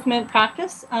morning movement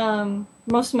practice.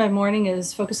 Most of my morning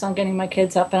is focused on getting my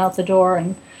kids up and out the door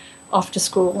and off to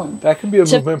school. And that can be a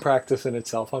movement practice in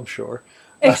itself, I'm sure.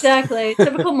 Exactly.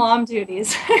 Typical mom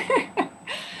duties.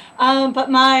 But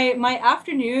my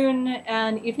afternoon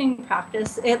and evening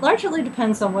practice, it largely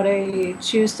depends on what I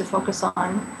choose to focus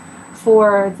on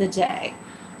for the day.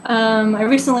 I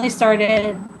recently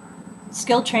started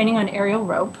skill training on aerial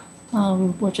rope,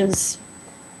 which has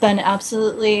been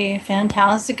absolutely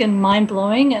fantastic and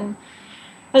mind-blowing, and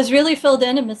has really filled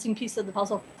in a missing piece of the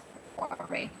puzzle for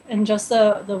me in just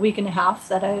the week and a half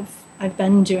that I've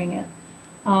been doing it.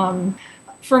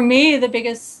 For me,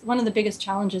 one of the biggest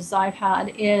challenges I've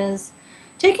had is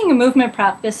taking a movement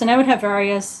practice, and I would have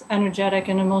various energetic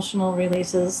and emotional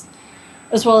releases,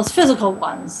 as well as physical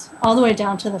ones, all the way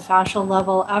down to the fascial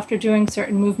level after doing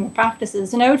certain movement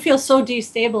practices. And I would feel so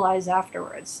destabilized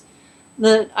afterwards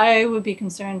that I would be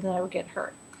concerned that I would get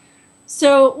hurt.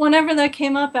 So whenever that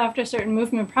came up after certain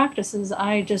movement practices,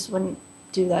 I just wouldn't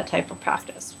do that type of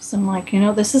practice. So I'm like,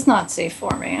 this is not safe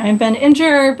for me. I've been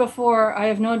injured before. I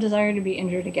have no desire to be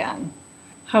injured again.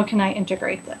 How can I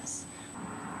integrate this?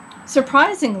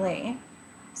 Surprisingly,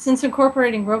 since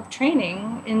incorporating rope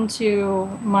training into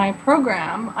my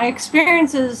program, I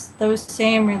experience those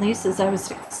same releases I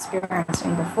was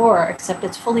experiencing before, except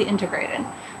it's fully integrated.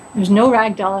 There's no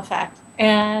ragdoll effect.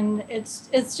 And it's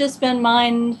just been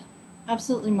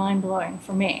absolutely mind-blowing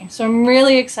for me. So I'm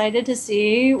really excited to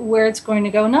see where it's going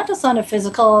to go, not just on a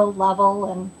physical level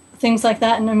and things like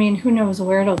that. And I mean, who knows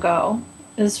where it'll go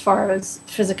as far as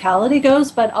physicality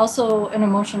goes, but also an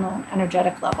emotional,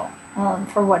 energetic level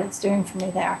for what it's doing for me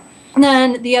there. And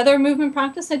then the other movement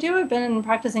practice I do, I've been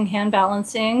practicing hand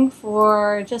balancing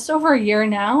for just over a year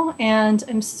now, and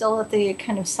I'm still at the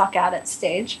kind of suck at it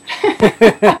stage.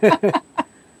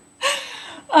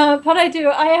 But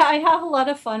I have a lot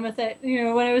of fun with it.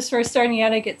 When I was first starting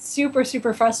out, I get super,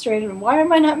 super frustrated. And why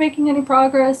am I not making any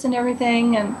progress and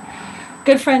everything? And a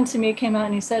good friend to me came out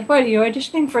and he said, "What, are you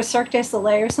auditioning for Cirque du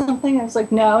Soleil or something?" I was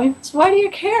like, "No." He goes, "Why do you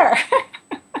care?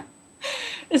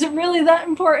 Is it really that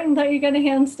important that you get a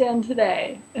handstand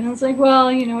today?" And I was like, "Well,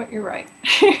 you know what, you're right."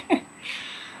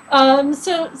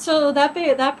 So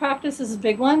that practice is a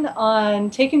big one on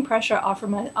taking pressure off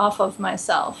of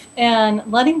myself and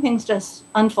letting things just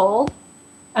unfold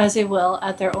as they will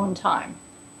at their own time,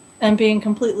 and being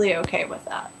completely okay with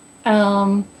that.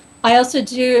 I also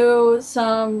do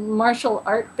some martial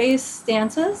art-based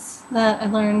dances that I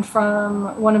learned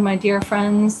from one of my dear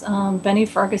friends, Benny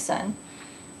Ferguson.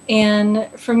 And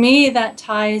for me, that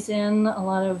ties in a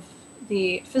lot of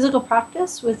the physical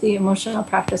practice with the emotional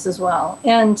practice as well.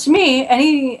 And to me,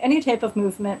 any type of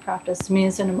movement practice to me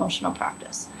is an emotional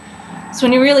practice. So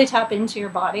when you really tap into your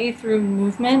body through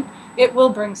movement, it will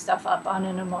bring stuff up on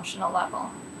an emotional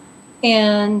level.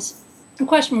 And the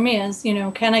question for me is,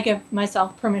 can I give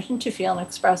myself permission to feel and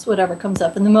express whatever comes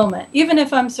up in the moment? Even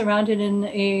if I'm surrounded in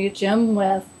a gym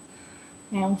with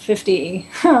 50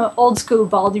 old school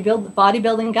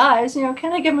bodybuilding guys,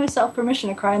 can I give myself permission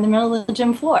to cry in the middle of the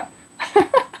gym floor?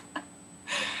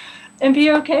 And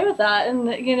be okay with that. And,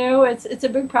 it's a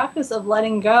big practice of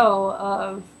letting go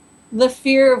of the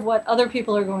fear of what other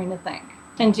people are going to think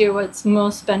and do what's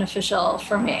most beneficial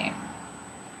for me.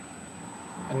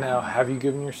 And now, have you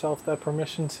given yourself that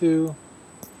permission to,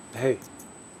 hey,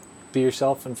 be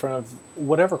yourself in front of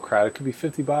whatever crowd? It could be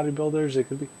 50 bodybuilders, it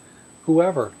could be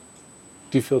whoever.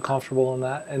 Do you feel comfortable in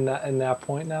that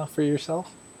point now for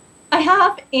yourself? I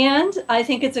have, and I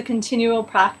think it's a continual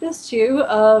practice too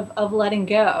of letting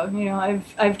go.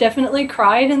 I've definitely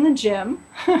cried in the gym,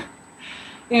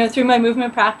 through my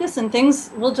movement practice, and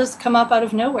things will just come up out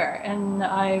of nowhere, and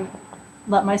I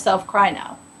let myself cry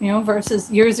now.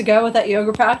 Versus years ago with that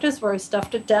yoga practice where I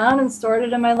stuffed it down and stored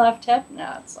it in my left hip.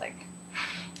 No, it's like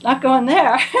not going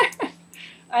there.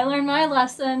 I learned my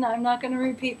lesson. I'm not going to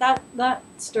repeat that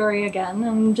story again.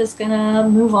 I'm just going to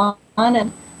move on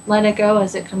and let it go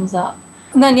as it comes up.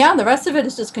 And then, the rest of it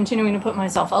is just continuing to put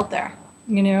myself out there,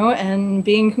 and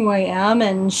being who I am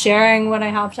and sharing what I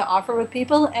have to offer with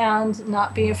people and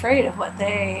not be afraid of what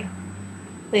they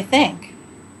think.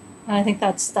 And I think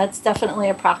that's definitely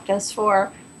a practice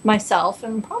for myself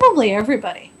and probably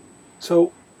everybody.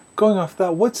 So going off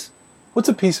that, what's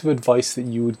a piece of advice that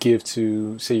you would give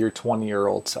to, say, your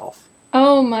 20-year-old self?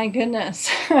 Oh my goodness.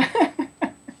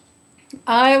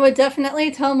 I would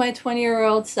definitely tell my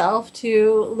 20-year-old self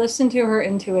to listen to her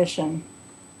intuition.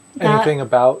 Anything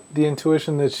about the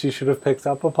intuition that she should have picked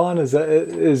up upon? Is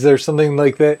there something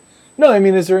like that? No, I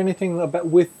mean, is there anything about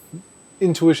with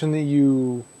intuition that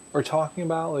you are talking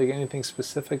about? Like anything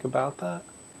specific about that?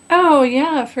 Oh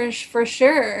yeah, for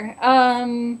sure.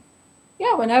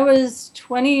 When I was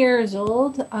 20 years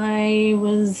old, I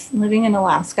was living in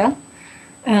Alaska,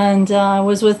 and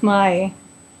was with my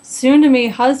soon-to-be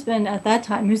husband at that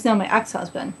time, who's now my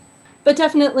ex-husband. But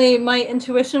definitely my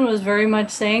intuition was very much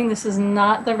saying, this is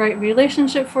not the right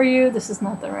relationship for you, this is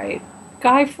not the right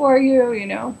guy for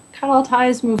you, cut all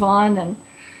ties, move on. And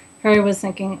Harry was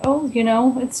thinking,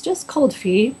 it's just cold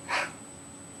feet.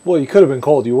 Well, you could have been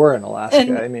cold. You were in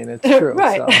Alaska. I mean, it's true.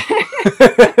 Right.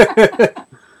 So.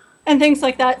 And things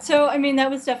like that. So, I mean,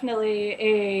 that was definitely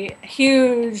a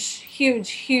huge, huge,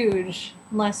 huge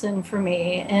lesson for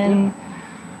me. And,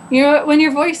 when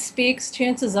your voice speaks,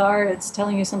 chances are it's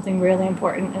telling you something really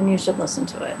important and you should listen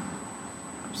to it.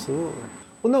 Absolutely.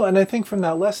 Well, no, and I think from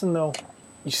that lesson, though,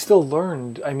 you still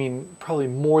learned, I mean, probably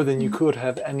more than you could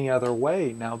have any other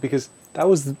way now, because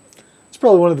it's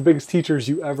probably one of the biggest teachers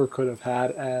you ever could have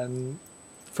had. And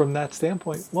from that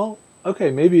standpoint, well, okay,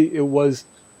 maybe it was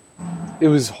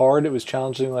hard, it was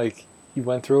challenging, like you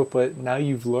went through it, but now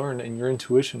you've learned and your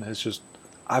intuition has just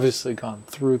obviously gone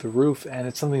through the roof, and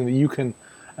it's something that you can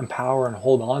empower and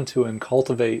hold on to and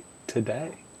cultivate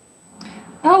today.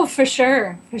 Oh, for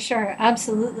sure,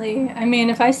 absolutely. I mean,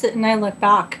 if I sit and I look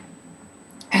back,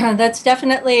 that's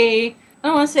definitely, I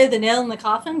don't want to say the nail in the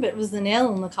coffin, but it was the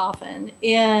nail in the coffin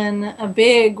in a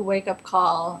big wake up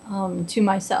call to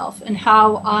myself, and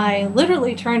how I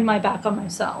literally turned my back on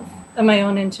myself and my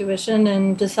own intuition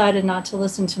and decided not to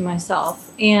listen to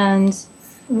myself. And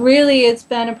really, it's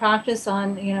been a practice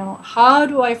on, how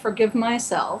do I forgive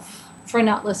myself for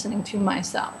not listening to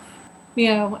myself?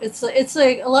 It's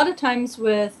like a lot of times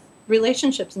with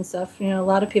relationships and stuff, a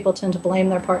lot of people tend to blame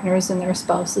their partners and their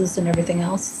spouses and everything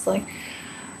else. It's like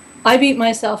I beat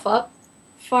myself up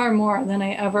far more than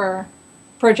I ever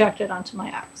projected onto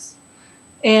my ex.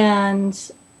 And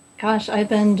gosh, I've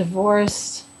been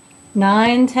divorced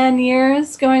 9-10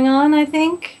 years going on, I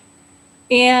think.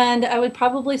 And I would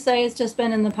probably say it's just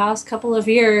been in the past couple of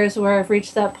years where I've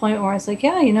reached that point where it's like,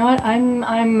 yeah, you know what?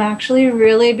 I'm actually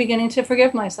really beginning to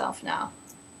forgive myself now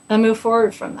and move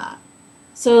forward from that.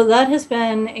 So that has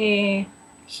been a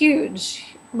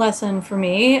huge lesson for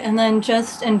me. And then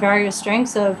just in various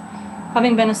strengths of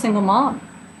having been a single mom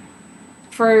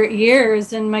for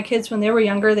years, and my kids, when they were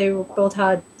younger, they both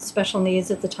had special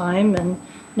needs at the time, and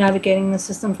navigating the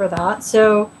system for that.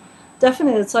 So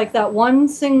definitely, it's like that one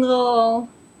single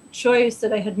choice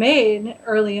that I had made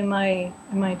early in my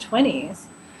 20s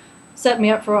set me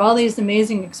up for all these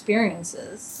amazing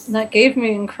experiences. And that gave me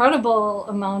an incredible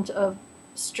amount of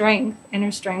strength,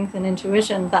 inner strength and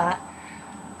intuition that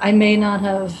I may not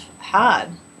have had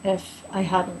if I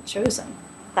hadn't chosen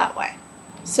that way.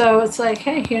 So it's like,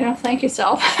 hey, thank you,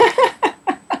 self.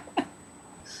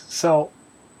 So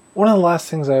one of the last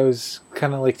things I always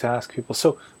kind of like to ask people,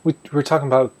 so we're talking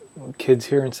about kids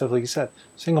here and stuff, like you said,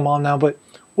 single mom now, but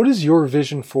what is your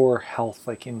vision for health,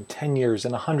 like in 10 years,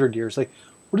 in 100 years? Like,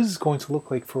 what is this going to look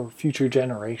like for future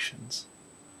generations?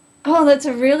 Oh, that's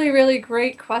a really, really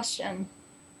great question.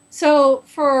 So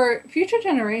for future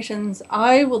generations,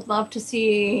 I would love to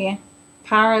see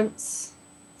parents,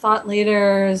 thought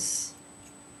leaders,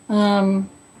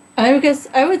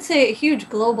 I would say a huge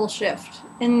global shift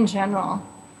in general,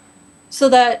 so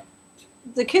that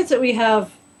the kids that we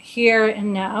have here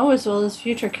and now, as well as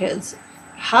future kids,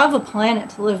 have a planet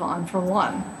to live on, for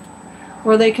one,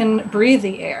 where they can breathe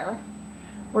the air,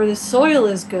 where the soil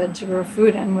is good to grow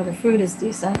food in, where the food is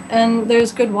decent, and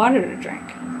there's good water to drink.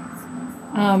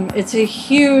 It's a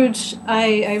huge,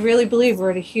 I really believe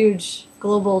we're at a huge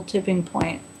global tipping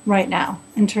point right now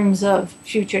in terms of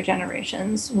future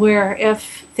generations, where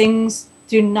if things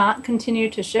do not continue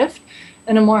to shift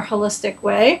in a more holistic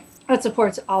way that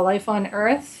supports all life on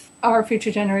Earth, our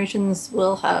future generations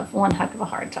will have one heck of a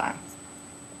hard time.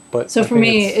 But so for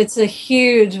me, it's a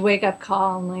huge wake-up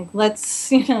call. I'm like, let's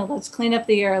clean up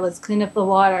the air, let's clean up the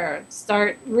water,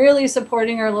 start really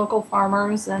supporting our local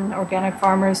farmers and organic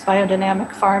farmers,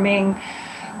 biodynamic farming.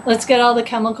 Let's get all the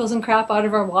chemicals and crap out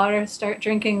of our water, start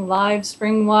drinking live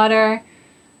spring water,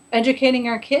 educating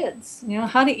our kids,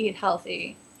 how to eat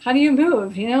healthy. How do you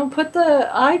move? Put the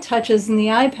eye touches and the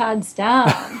iPads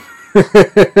down.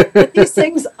 Put these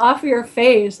things off your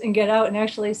face and get out and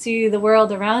actually see the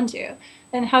world around you.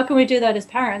 And how can we do that as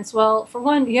parents? Well, for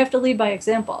one, you have to lead by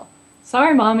example.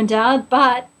 Sorry, mom and dad,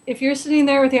 but if you're sitting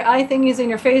there with your eye thingies in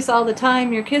your face all the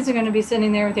time, your kids are going to be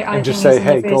sitting there with your eye thingies in their face all the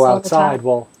time. And just say, hey, go outside.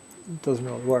 Well, it doesn't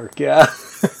really work, yeah.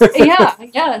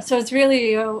 Yeah. So it's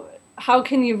really, how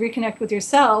can you reconnect with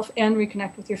yourself and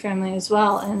reconnect with your family as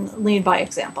well and lead by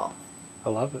example? I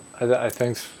love it. I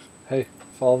think, hey,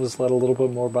 if all of us led a little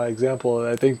bit more by example,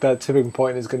 I think that tipping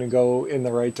point is going to go in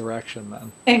the right direction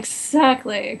then.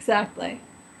 Exactly.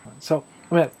 So,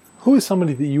 who is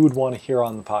somebody that you would want to hear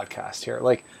on the podcast here?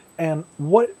 And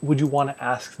what would you want to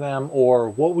ask them, or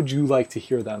what would you like to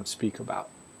hear them speak about?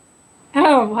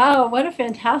 Oh, wow. What a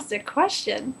fantastic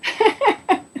question.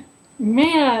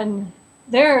 Man,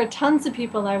 there are tons of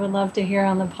people I would love to hear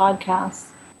on the podcast.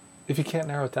 If you can't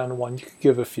narrow it down to one, you could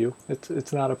give a few.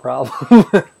 It's not a problem.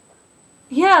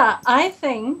 Yeah, I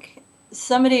think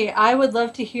somebody I would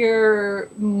love to hear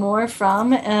more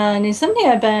from, and is somebody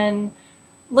I've been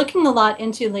looking a lot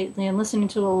into lately and listening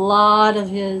to a lot of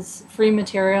his free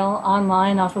material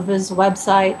online off of his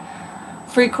website,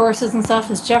 free courses and stuff,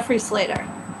 is Jeffrey Slater.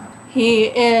 He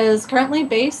is currently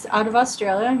based out of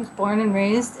Australia. He was born and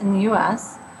raised in the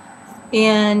U.S.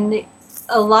 And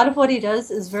a lot of what he does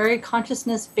is very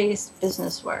consciousness-based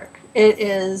business work. It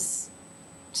is,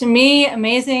 to me,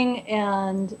 amazing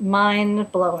and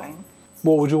mind-blowing.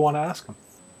 What would you want to ask him?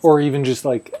 Or even just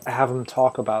like have him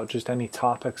talk about just any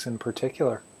topics in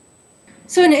particular?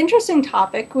 So an interesting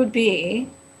topic would be,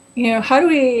 how do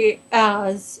we,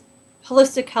 as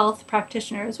holistic health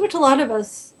practitioners, which a lot of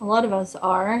us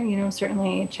are,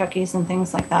 certainly Chuckies and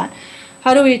things like that,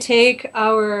 how do we take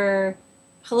our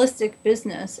holistic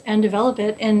business and develop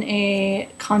it in a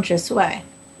conscious way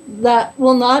that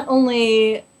will not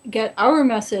only get our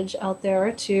message out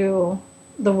there to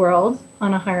the world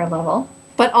on a higher level,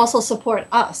 but also support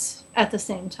us at the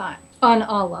same time on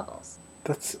all levels.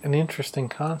 That's an interesting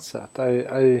concept.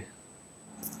 I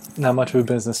not much of a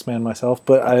businessman myself,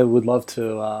 but I would love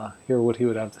to hear what he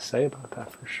would have to say about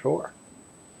that for sure.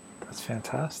 That's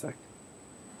fantastic.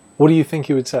 What do you think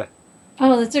he would say?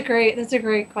 Oh, that's a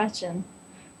great question.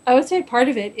 I would say part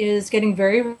of it is getting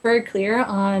very, very clear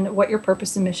on what your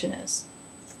purpose and mission is.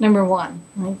 Number one,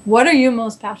 like, what are you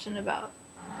most passionate about?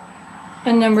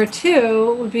 And number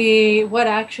two would be, what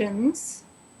actions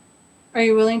are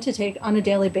you willing to take on a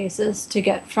daily basis to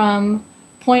get from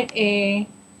point A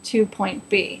to point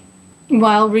B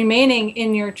while remaining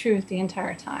in your truth the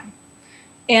entire time?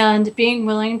 And being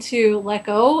willing to let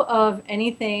go of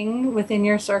anything within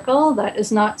your circle that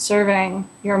is not serving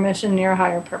your mission, your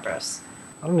higher purpose.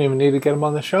 I don't even need to get him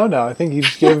on the show now. I think you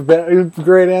just gave a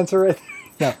great answer right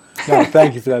there. No,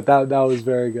 thank you for that. That was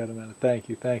very good, Amanda. Thank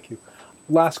you.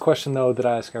 Last question, though, that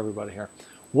I ask everybody here.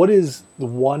 What is the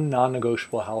one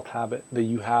non-negotiable health habit that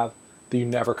you have that you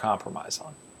never compromise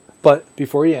on? But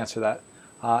before you answer that,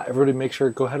 everybody make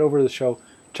sure, go head over to the show,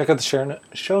 check out the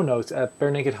show notes at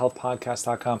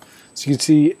barenakedhealthpodcast.com so you can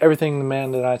see everything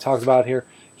Amanda and I talked about here,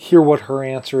 hear what her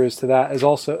answer is to that, as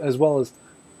well as,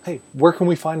 hey, where can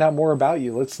we find out more about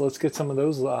you? Let's get some of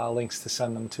those links to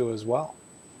send them to as well.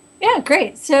 Yeah,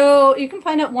 great. So you can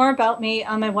find out more about me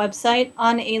on my website,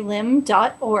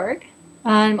 onalimb.org.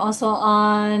 I'm also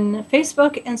on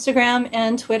Facebook, Instagram,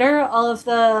 and Twitter. All of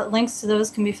the links to those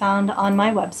can be found on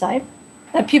my website.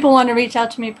 If people want to reach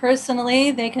out to me personally,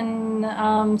 they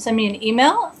can send me an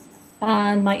email.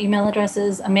 And my email address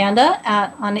is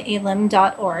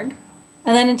amanda@onalimb.org.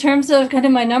 And then in terms of kind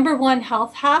of my number one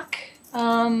health hack.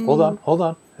 Hold on.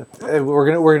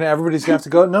 Everybody's gonna have to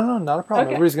go. No, not a problem.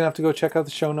 Okay. Everybody's gonna have to go check out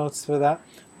the show notes for that.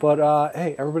 But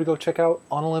hey, everybody go check out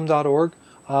onalimb.org.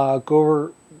 Go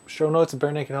over show notes at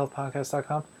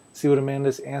barenakedhealthpodcast.com. See what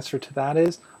Amanda's answer to that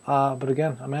is. But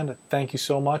again, Amanda, thank you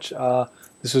so much.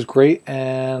 This was great,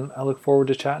 and I look forward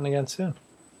to chatting again soon.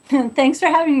 Thanks for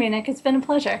having me, Nick. It's been a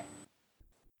pleasure.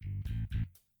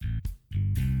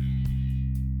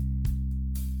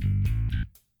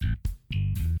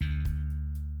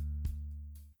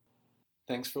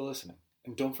 Thanks for listening.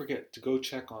 And don't forget to go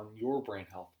check on your brain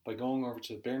health by going over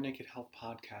to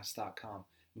barenakedhealthpodcast.com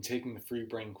and taking the free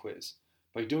brain quiz.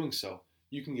 By doing so,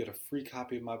 you can get a free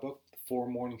copy of my book, The 4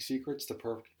 Morning Secrets to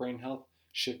Perfect Brain Health,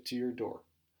 shipped to your door.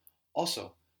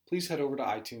 Also, please head over to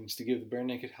iTunes to give the Bare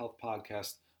Naked Health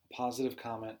Podcast a positive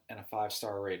comment and a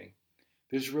 5-star rating.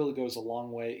 This really goes a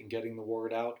long way in getting the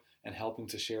word out and helping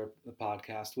to share the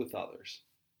podcast with others.